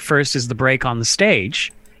done that. First is the break on the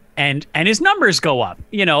stage. And his numbers go up,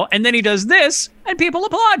 and then he does this and people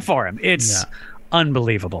applaud for him. It's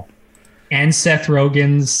unbelievable. And Seth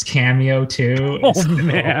Rogen's cameo too. Oh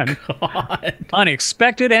man. God.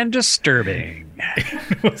 Unexpected and disturbing.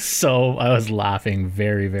 I was laughing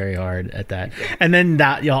very, very hard at that. And then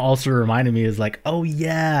that also reminded me is oh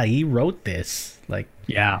yeah, he wrote this.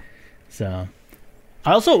 So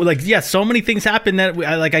I also so many things happened that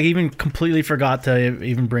I even completely forgot to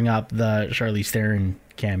even bring up the Charlize Theron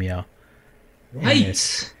cameo.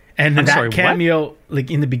 Right. And that cameo,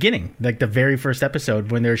 in the beginning, the very first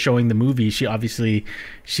episode when they're showing the movie, she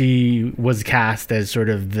was cast as sort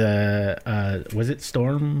of the was it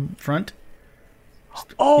Stormfront?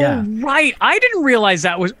 Oh yeah. Right. I didn't realize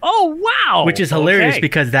that was wow. Which is hilarious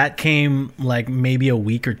because that came maybe a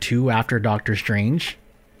week or 2 after Doctor Strange.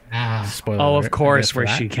 Spoiler Oh, alert, of I course, guess, for where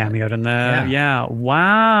that. she cameoed in the Yeah. yeah.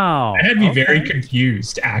 Wow. That had me very Okay.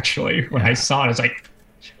 confused, actually, when I saw it. I was like,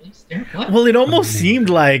 Charlize Theron? What? Well, it almost seemed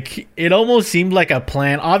like a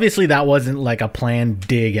plan. Obviously, that wasn't like a planned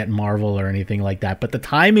dig at Marvel or anything like that. But the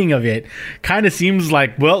timing of it kind of seems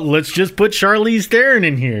like, well, let's just put Charlize Theron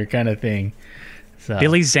in here, kind of thing. So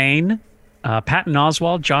Billy Zane, Patton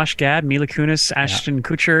Oswalt, Josh Gad, Mila Kunis, Ashton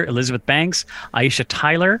Kutcher, Elizabeth Banks, Aisha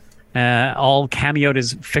Tyler, all cameoed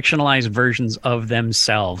as fictionalized versions of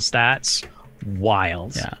themselves. That's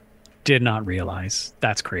wild. Yeah. Did not realize.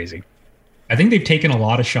 That's crazy. I think they've taken a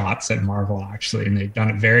lot of shots at Marvel, actually, and they've done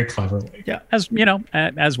it very cleverly. As you know,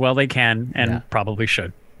 as well they can and probably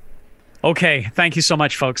should. Okay, thank you so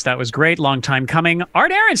much, folks. That was great. Long time coming.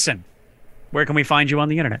 Art Aronson, where can we find you on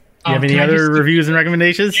the internet? Do you have any Can I other just- reviews and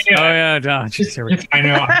recommendations? Oh yeah, geez, here we go. I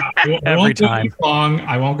know. I Every won't go time. too long.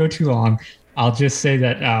 I won't go too long. I'll just say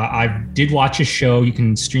that I did watch a show. You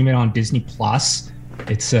can stream it on Disney Plus.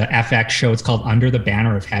 It's a FX show. It's called Under the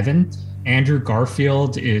Banner of Heaven. Andrew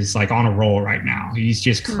Garfield is like on a roll right now. He's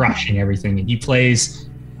just crushing everything, and he plays.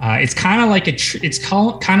 It's kind of like it's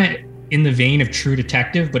kind of in the vein of True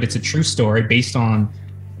Detective, but it's a true story based on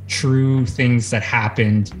true things that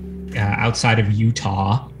happened outside of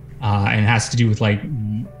Utah, and it has to do with like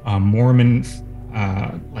Mormon,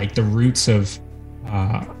 like the roots of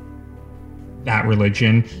that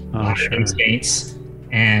religion, Latter-day Saints.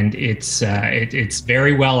 And it's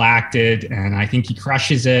very well acted, and I think he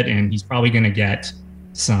crushes it, and he's probably going to get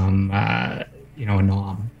some a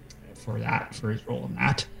nom for his role in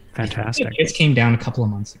that. Fantastic. It just came down a couple of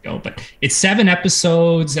months ago, but it's 7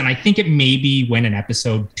 episodes, and I think it maybe went an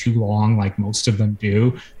episode too long, like most of them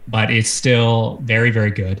do, but it's still very,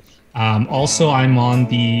 very good. Also, I'm on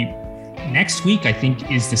the next week, I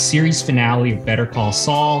think, is the series finale of Better Call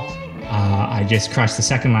Saul. I just crushed the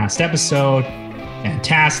second last episode.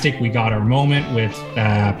 Fantastic. We got our moment with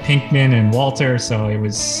Pinkman and Walter, so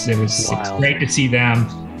it's great to see them,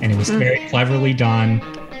 and it was very cleverly done,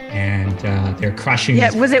 and they're crushing.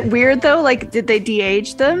 Yeah, was it weird though? Like, did they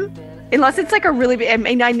de-age them? Unless it's like a really big, I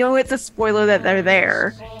mean, I know it's a spoiler that they're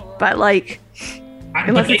there, but like,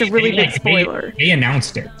 unless it's a really big spoiler. They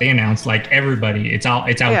announced it. They announced like everybody. It's out.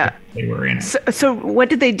 It's out. Yeah. There. They were in it. So what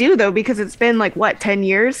did they do though? Because it's been like what 10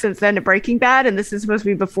 years since then to Breaking Bad, and this is supposed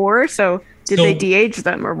to be before. So did they de-age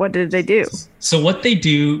them, or what did they do? So what they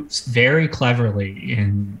do very cleverly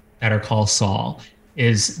in Better Call Saul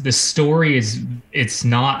is the story it's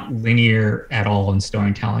not linear at all in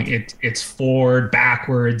storytelling. It's forward,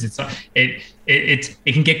 backwards. It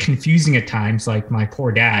can get confusing at times. Like my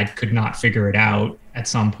poor dad could not figure it out at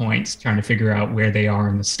some points, trying to figure out where they are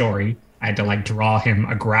in the story. I had to like draw him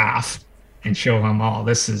a graph and show him, oh,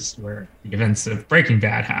 this is where the events of Breaking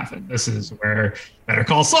Bad happened. This is where Better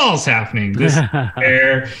Call Saul's happening. This is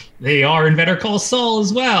where they are in Better Call Saul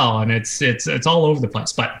as well. And it's all over the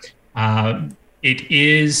place. But it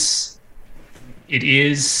is, did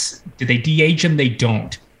they de-age him? They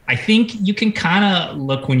don't. I think you can kind of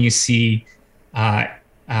look when you see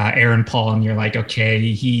Aaron Paul and you're like,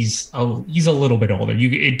 okay, he's a little bit older.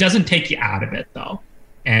 It doesn't take you out of it though.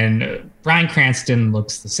 And Bryan Cranston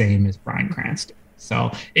looks the same as Bryan Cranston.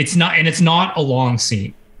 So it's not a long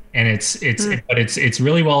scene, and it's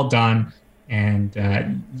really well done.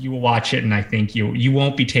 And you will watch it, and I think you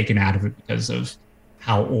won't be taken out of it because of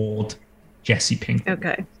how old Jesse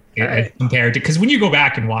Pinkman is compared to. Because when you go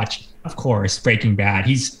back and watch, of course, Breaking Bad,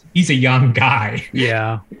 he's a young guy.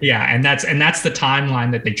 Yeah. Yeah, and that's the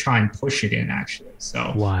timeline that they try and push it in, actually.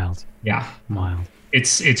 So wild. Yeah, wild.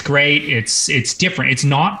 It's great. It's different. It's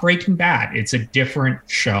not Breaking Bad. It's a different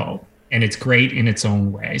show, and it's great in its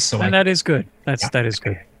own way. So that is good. That is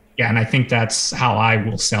good. Yeah, and I think that's how I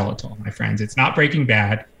will sell it to all my friends. It's not Breaking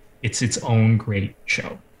Bad. It's its own great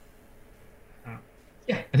show.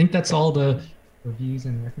 Yeah, I think that's all the reviews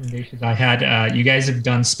and recommendations I had. You guys have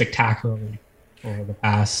done spectacularly over the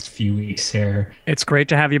past few weeks here. It's great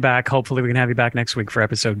to have you back. Hopefully we can have you back next week for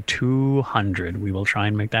episode 200. We will try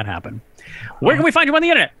and make that happen. Where can we find you on the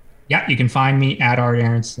internet? Yeah, you can find me at Art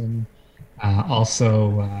Aronson,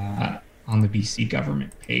 also on the BC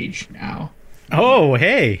government page now. Oh,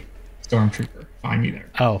 hey. Stormtrooper. Find me there.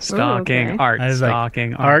 Oh. Stalking art. I was like,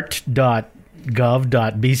 Stalking art.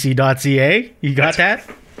 art.gov.bc.ca. You got that?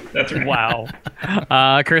 That's right. Wow.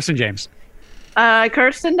 Kirsten James.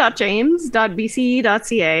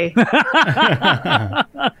 Kirsten.james.bc.ca.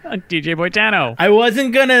 DJ Boitano. I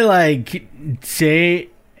wasn't gonna like say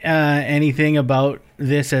anything about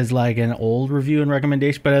this as like an old review and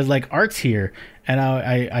recommendation, but as like Art's here, and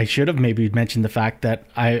I should have maybe mentioned the fact that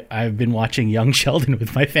I've been watching Young Sheldon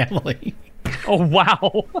with my family. Oh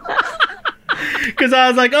wow. Because I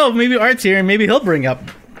was like, oh, maybe Art's here and maybe he'll bring up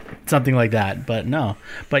something like that. But no.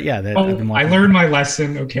 But yeah, I've been I watching. learned my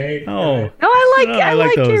lesson. Okay. Oh, I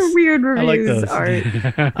like those. your weird I like reviews, those.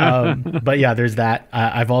 Art. But yeah, there's that.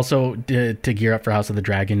 I've also, to gear up for House of the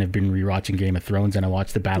Dragon, have been rewatching Game of Thrones, and I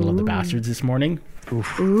watched the Battle of the Bastards this morning.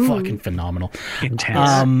 Fucking phenomenal.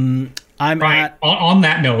 Intense. Right. On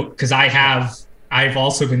that note, because I've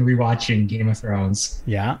also been rewatching Game of Thrones.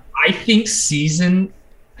 Yeah. I think it's season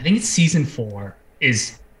 4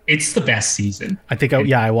 it's the best season. I think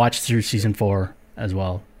I watched through season 4 as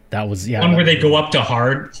well. That was one where they go up to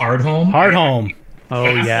Hardhome. Hardhome. Oh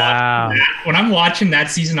yeah. When I'm watching that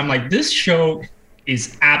season, I'm like, this show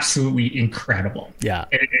is absolutely incredible. Yeah.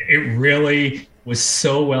 It really was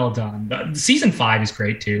so well done. Season 5 is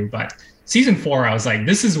great too, but season 4, I was like,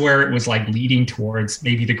 this is where it was like leading towards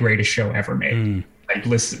maybe the greatest show ever made.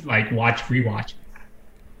 Rewatch.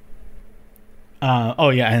 Oh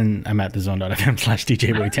yeah, and I'm at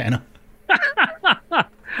thezone.fm/DJ Boytano.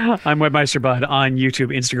 I'm Webmeister Bud on YouTube,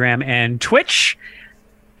 Instagram, and Twitch.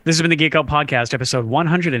 This has been the Geek Out Podcast, episode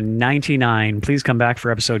 199. Please come back for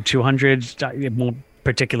episode 200. It won't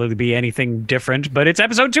particularly be anything different, but it's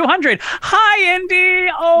episode 200. Hi,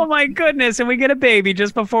 Indy! Oh my goodness, and we get a baby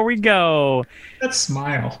just before we go. That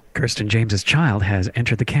smile. Kirsten James's child has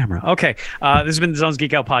entered the camera. Okay, this has been the Zone's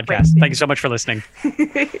Geek Out Podcast. Thank you so much for listening.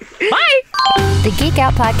 Bye! The Geek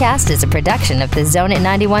Out Podcast is a production of The Zone at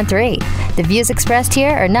 91.3. The views expressed here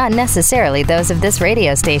are not necessarily those of this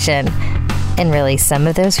radio station. And really, some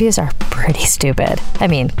of those views are pretty stupid. I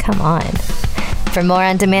mean, come on. For more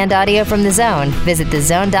on-demand audio from The Zone, visit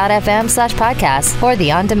thezone.fm/podcast or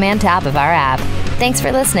the on-demand tab of our app. Thanks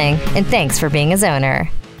for listening, and thanks for being a Zoner.